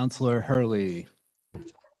Iannella. Counselor Hurley.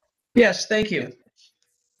 Yes, thank you.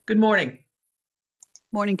 Good morning.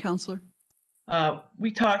 Morning, Counselor.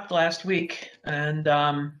 We talked last week, and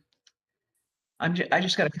I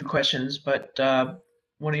just got a few questions, but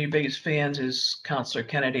one of your biggest fans is Counselor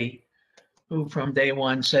Kennedy, who from day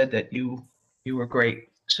one said that you were great.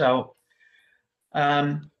 So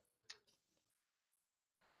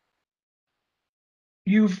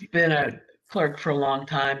you've been a clerk for a long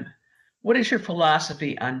time. What is your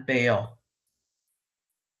philosophy on bail?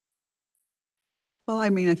 Well,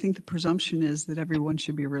 I mean, I think the presumption is that everyone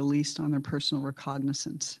should be released on their personal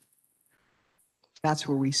recognizance. That's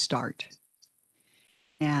where we start.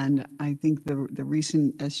 And I think the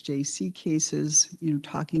recent SJC cases, you know,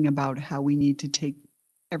 talking about how we need to take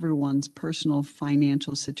everyone's personal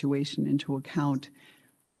financial situation into account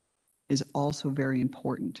is also very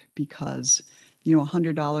important because, you know,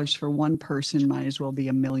 $100 for one person might as well be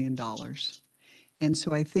 $1 million. And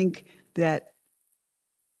so I think that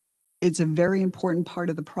it's a very important part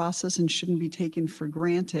of the process and shouldn't be taken for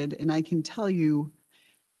granted. And I can tell you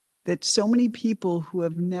that so many people who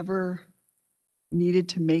have never needed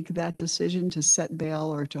to make that decision to set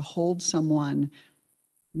bail or to hold someone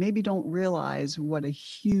maybe don't realize what a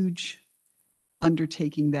huge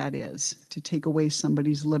undertaking that is, to take away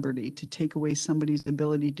somebody's liberty, to take away somebody's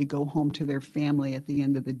ability to go home to their family at the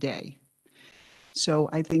end of the day. So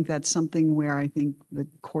I think that's something where I think the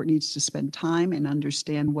court needs to spend time and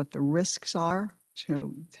understand what the risks are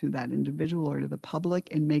to that individual or to the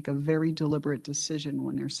public and make a very deliberate decision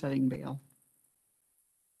when they're setting bail.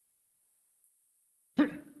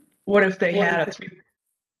 What if they had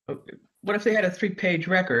a 3-page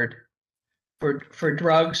record for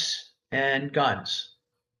drugs and guns?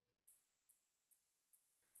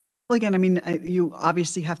 Well, again, I mean, you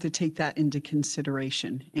obviously have to take that into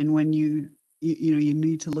consideration. And when you you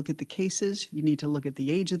need to look at the cases, you need to look at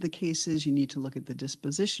the age of the cases, you need to look at the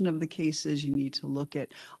disposition of the cases, you need to look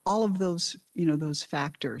at all of those, those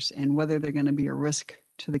factors and whether they're going to be a risk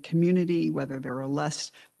to the community, whether there are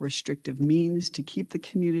less restrictive means to keep the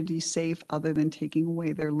community safe other than taking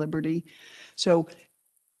away their liberty. So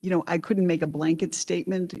I couldn't make a blanket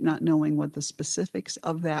statement, not knowing what the specifics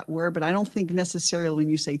of that were, but I don't think necessarily when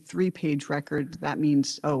you say 3-page record, that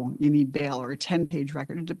means, oh, you need bail, or a 10-page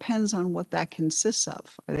record. It depends on what that consists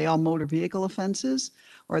of. Are they all motor vehicle offenses,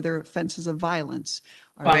 or are there offenses of violence?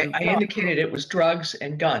 I indicated it was drugs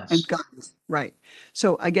and guns. And guns, right.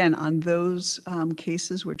 So again, on those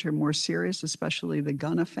cases which are more serious, especially the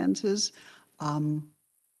gun offenses,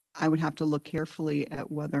 I would have to look carefully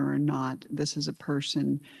at whether or not this is a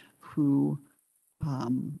person who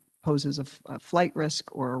poses a flight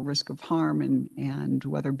risk or a risk of harm, and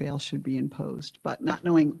whether bail should be imposed. But not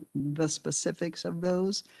knowing the specifics of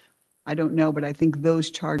those, I don't know, but I think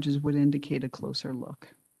those charges would indicate a closer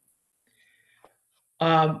look.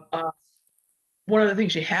 One of the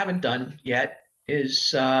things you haven't done yet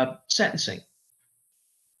is sentencing.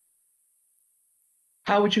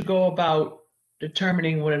 How would you go about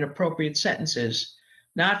determining what an appropriate sentence is?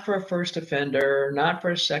 Not for a first offender, not for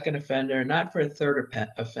a second offender, not for a third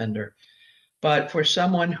offender, but for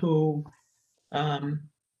someone who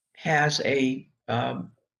has a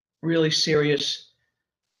really serious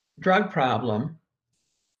drug problem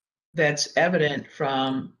that's evident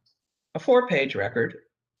from a 4-page record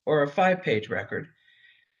or a 5-page record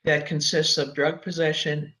that consists of drug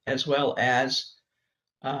possession as well as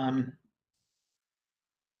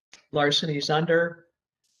larcenies under.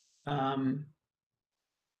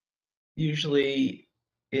 Usually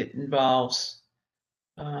it involves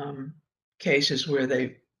cases where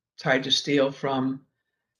they tried to steal from,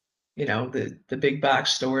 the big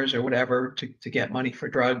box stores or whatever to get money for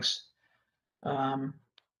drugs.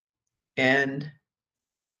 And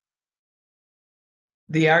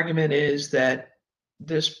the argument is that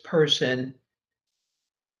this person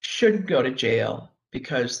shouldn't go to jail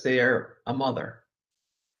because they're a mother.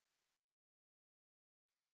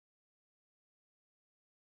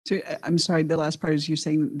 So I'm sorry, the last part is you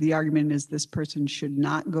saying the argument is this person should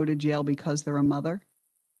not go to jail because they're a mother?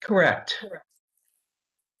 Correct.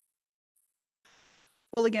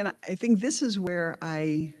 Well, again, I think this is where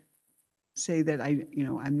I say that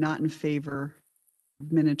I'm not in favor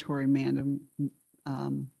of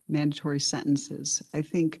mandatory sentences. I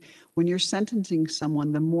think when you're sentencing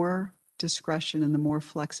someone, the more discretion and the more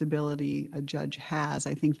flexibility a judge has,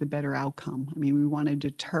 I think the better outcome. I mean, we want to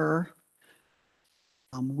deter,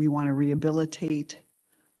 we want to rehabilitate,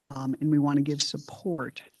 and we want to give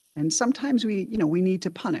support. And sometimes we need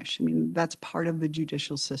to punish. I mean, that's part of the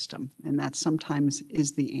judicial system, and that sometimes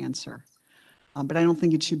is the answer. But I don't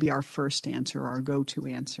think it should be our first answer or our go-to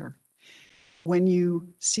answer. When you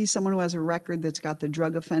see someone who has a record that's got the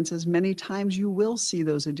drug offenses, many times you will see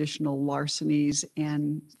those additional larcenies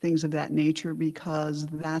and things of that nature, because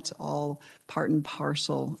that's all part and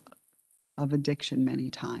parcel of addiction many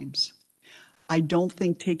times. I don't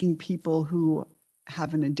think taking people who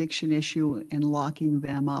have an addiction issue and locking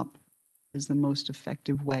them up is the most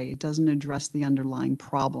effective way. It doesn't address the underlying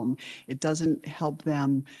problem. It doesn't help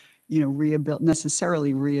them,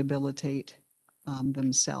 necessarily rehabilitate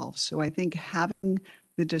themselves. So I think having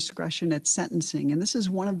the discretion at sentencing, and this is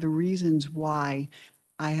one of the reasons why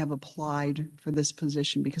I have applied for this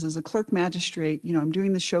position, because as a clerk magistrate, I'm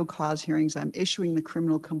doing the show cause hearings, I'm issuing the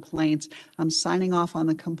criminal complaints, I'm signing off on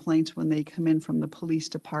the complaints when they come in from the police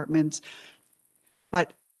departments,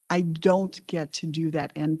 but I don't get to do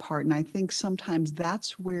that end part. And I think sometimes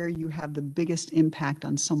that's where you have the biggest impact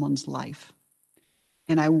on someone's life.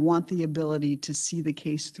 And I want the ability to see the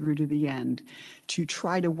case through to the end, to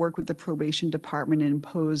try to work with the probation department and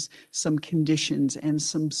impose some conditions and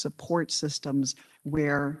some support systems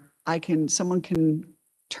where someone can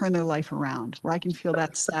turn their life around, where I can feel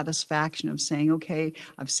that satisfaction of saying, okay,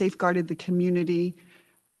 I've safeguarded the community,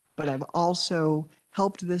 but I've also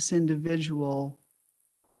helped this individual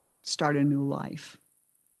start a new life.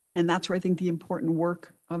 And that's where I think the important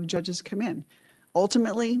work of judges come in.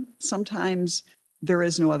 Ultimately, sometimes there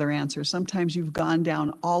is no other answer. Sometimes you've gone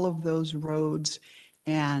down all of those roads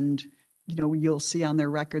and you'll see on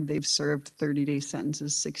their record they've served 30-day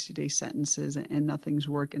sentences, 60-day sentences, and nothing's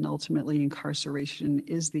worked. And ultimately incarceration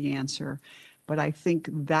is the answer. But I think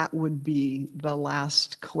that would be the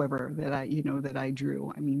last quiver that I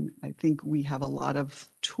drew. I mean, I think we have a lot of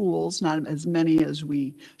tools, not as many as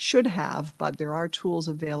we should have, but there are tools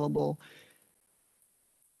available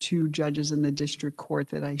to judges in the district court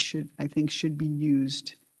that I think should be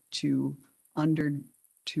used to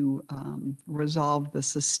resolve the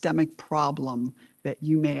systemic problem that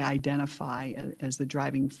you may identify as the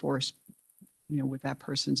driving force, with that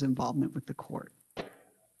person's involvement with the court.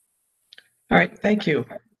 All right, thank you.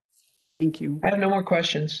 Thank you. I have no more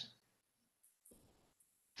questions.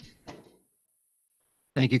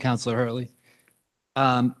 Thank you, Counselor Hurley.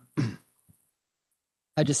 I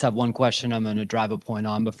just have one question I'm going to drive a point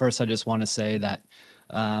on, but first I just want to say that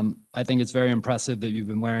I think it's very impressive that you've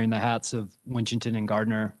been wearing the hats of Winchton and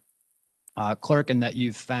Gardner clerk, and that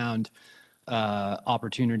you've found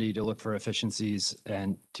opportunity to look for efficiencies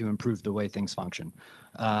and to improve the way things function.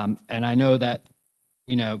 And I know that,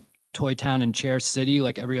 Toy Town and Chair City,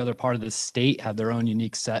 like every other part of the state, have their own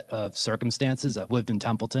unique set of circumstances. I've lived in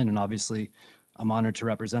Templeton, and obviously I'm honored to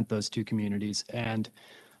represent those two communities. And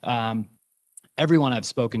everyone I've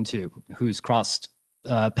spoken to who's crossed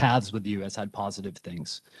paths with you has had positive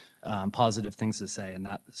things to say, and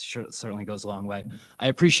that certainly goes a long way. I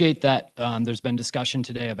appreciate that there's been discussion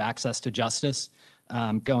today of access to justice,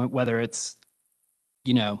 whether it's,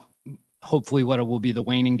 hopefully what it will be the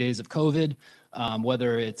waning days of COVID,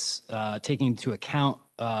 whether it's taking into account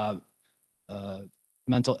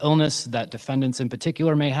mental illness that defendants in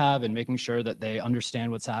particular may have, and making sure that they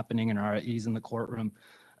understand what's happening and are at ease in the courtroom.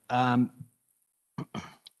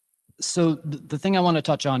 So the thing I want to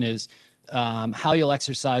touch on is how you'll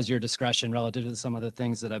exercise your discretion relative to some of the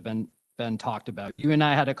things that have been talked about. You and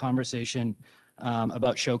I had a conversation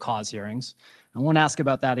about show cause hearings. I won't ask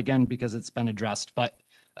about that again because it's been addressed, but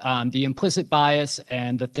the implicit bias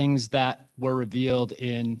and the things that were revealed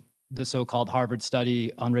in the so-called Harvard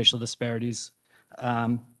study on racial disparities,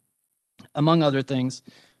 among other things,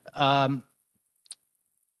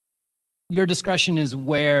 your discretion is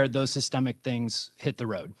where those systemic things hit the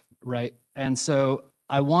road, right? And so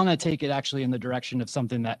I want to take it actually in the direction of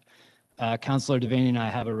something that Counselor Devaney and I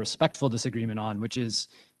have a respectful disagreement on, which is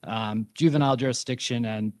juvenile jurisdiction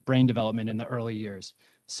and brain development in the early years.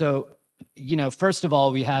 So, first of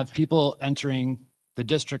all, we have people entering the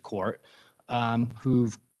district court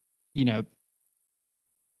who've,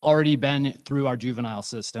 already been through our juvenile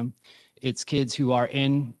system. It's kids who are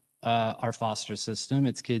in our foster system.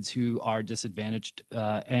 It's kids who are disadvantaged.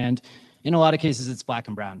 And in a lot of cases, it's Black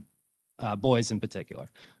and brown boys in particular.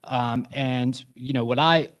 And, what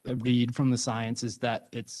I read from the science is that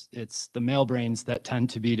it's the male brains that tend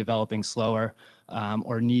to be developing slower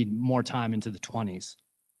or need more time into the 20s.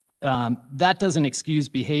 That doesn't excuse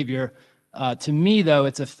behavior. To me, though,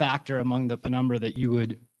 it's a factor among the penumbra that you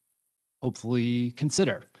would hopefully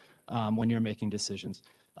consider when you're making decisions.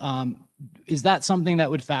 Is that something that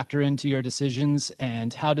would factor into your decisions,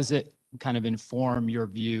 and how does it kind of inform your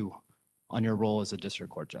view on your role as a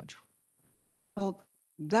district court judge? Well,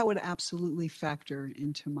 that would absolutely factor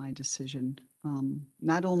into my decision,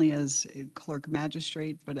 not only as a clerk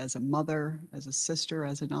magistrate, but as a mother, as a sister,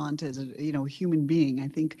 as an aunt, as a human being. I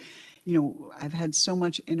think, I've had so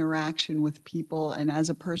much interaction with people, and as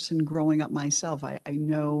a person growing up myself, I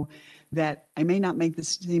know that I may not make the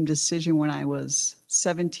same decision when I was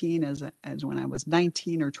 17 as when I was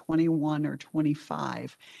 19 or 21 or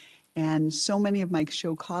 25. And so many of my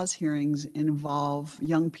show cause hearings involve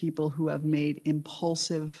young people who have made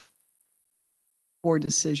impulsive, poor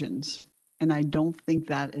decisions. And I don't think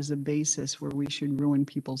that is a basis where we should ruin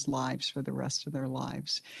people's lives for the rest of their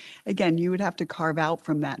lives. Again, you would have to carve out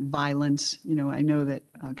from that violence. I know that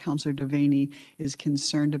Counselor Devaney is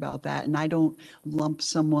concerned about that. And I don't lump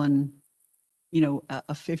someone,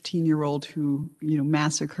 a 15-year-old who,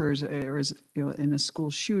 massacres or is in a school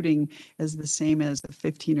shooting as the same as a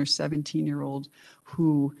 15 or 17-year-old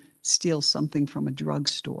who steals something from a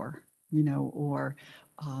drugstore, or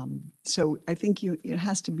so I think it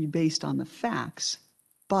has to be based on the facts.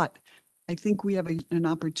 But I think we have an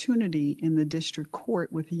opportunity in the district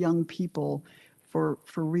court with young people for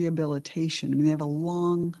rehabilitation. I mean, they have a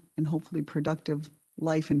long and hopefully productive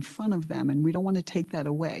life in front of them, and we don't want to take that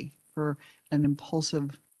away for an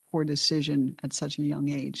impulsive, poor decision at such a young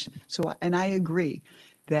age. So, and I agree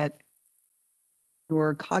that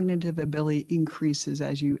your cognitive ability increases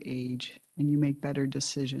as you age and you make better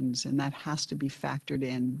decisions, and that has to be factored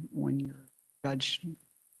in when you're judged.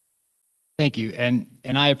 Thank you. And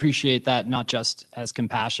I appreciate that, not just as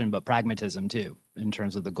compassion, but pragmatism too, in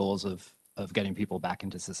terms of the goals of getting people back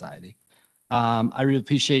into society. I really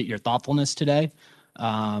appreciate your thoughtfulness today.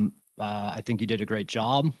 I think you did a great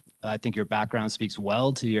job. I think your background speaks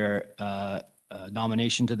well to your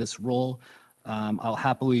nomination to this role. I'll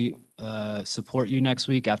happily support you next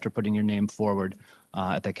week after putting your name forward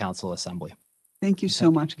at the council assembly. Thank you so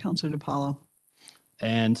much, Councilor DiPaolo.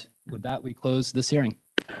 And with that, we close this hearing.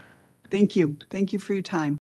 Thank you. Thank you for your time.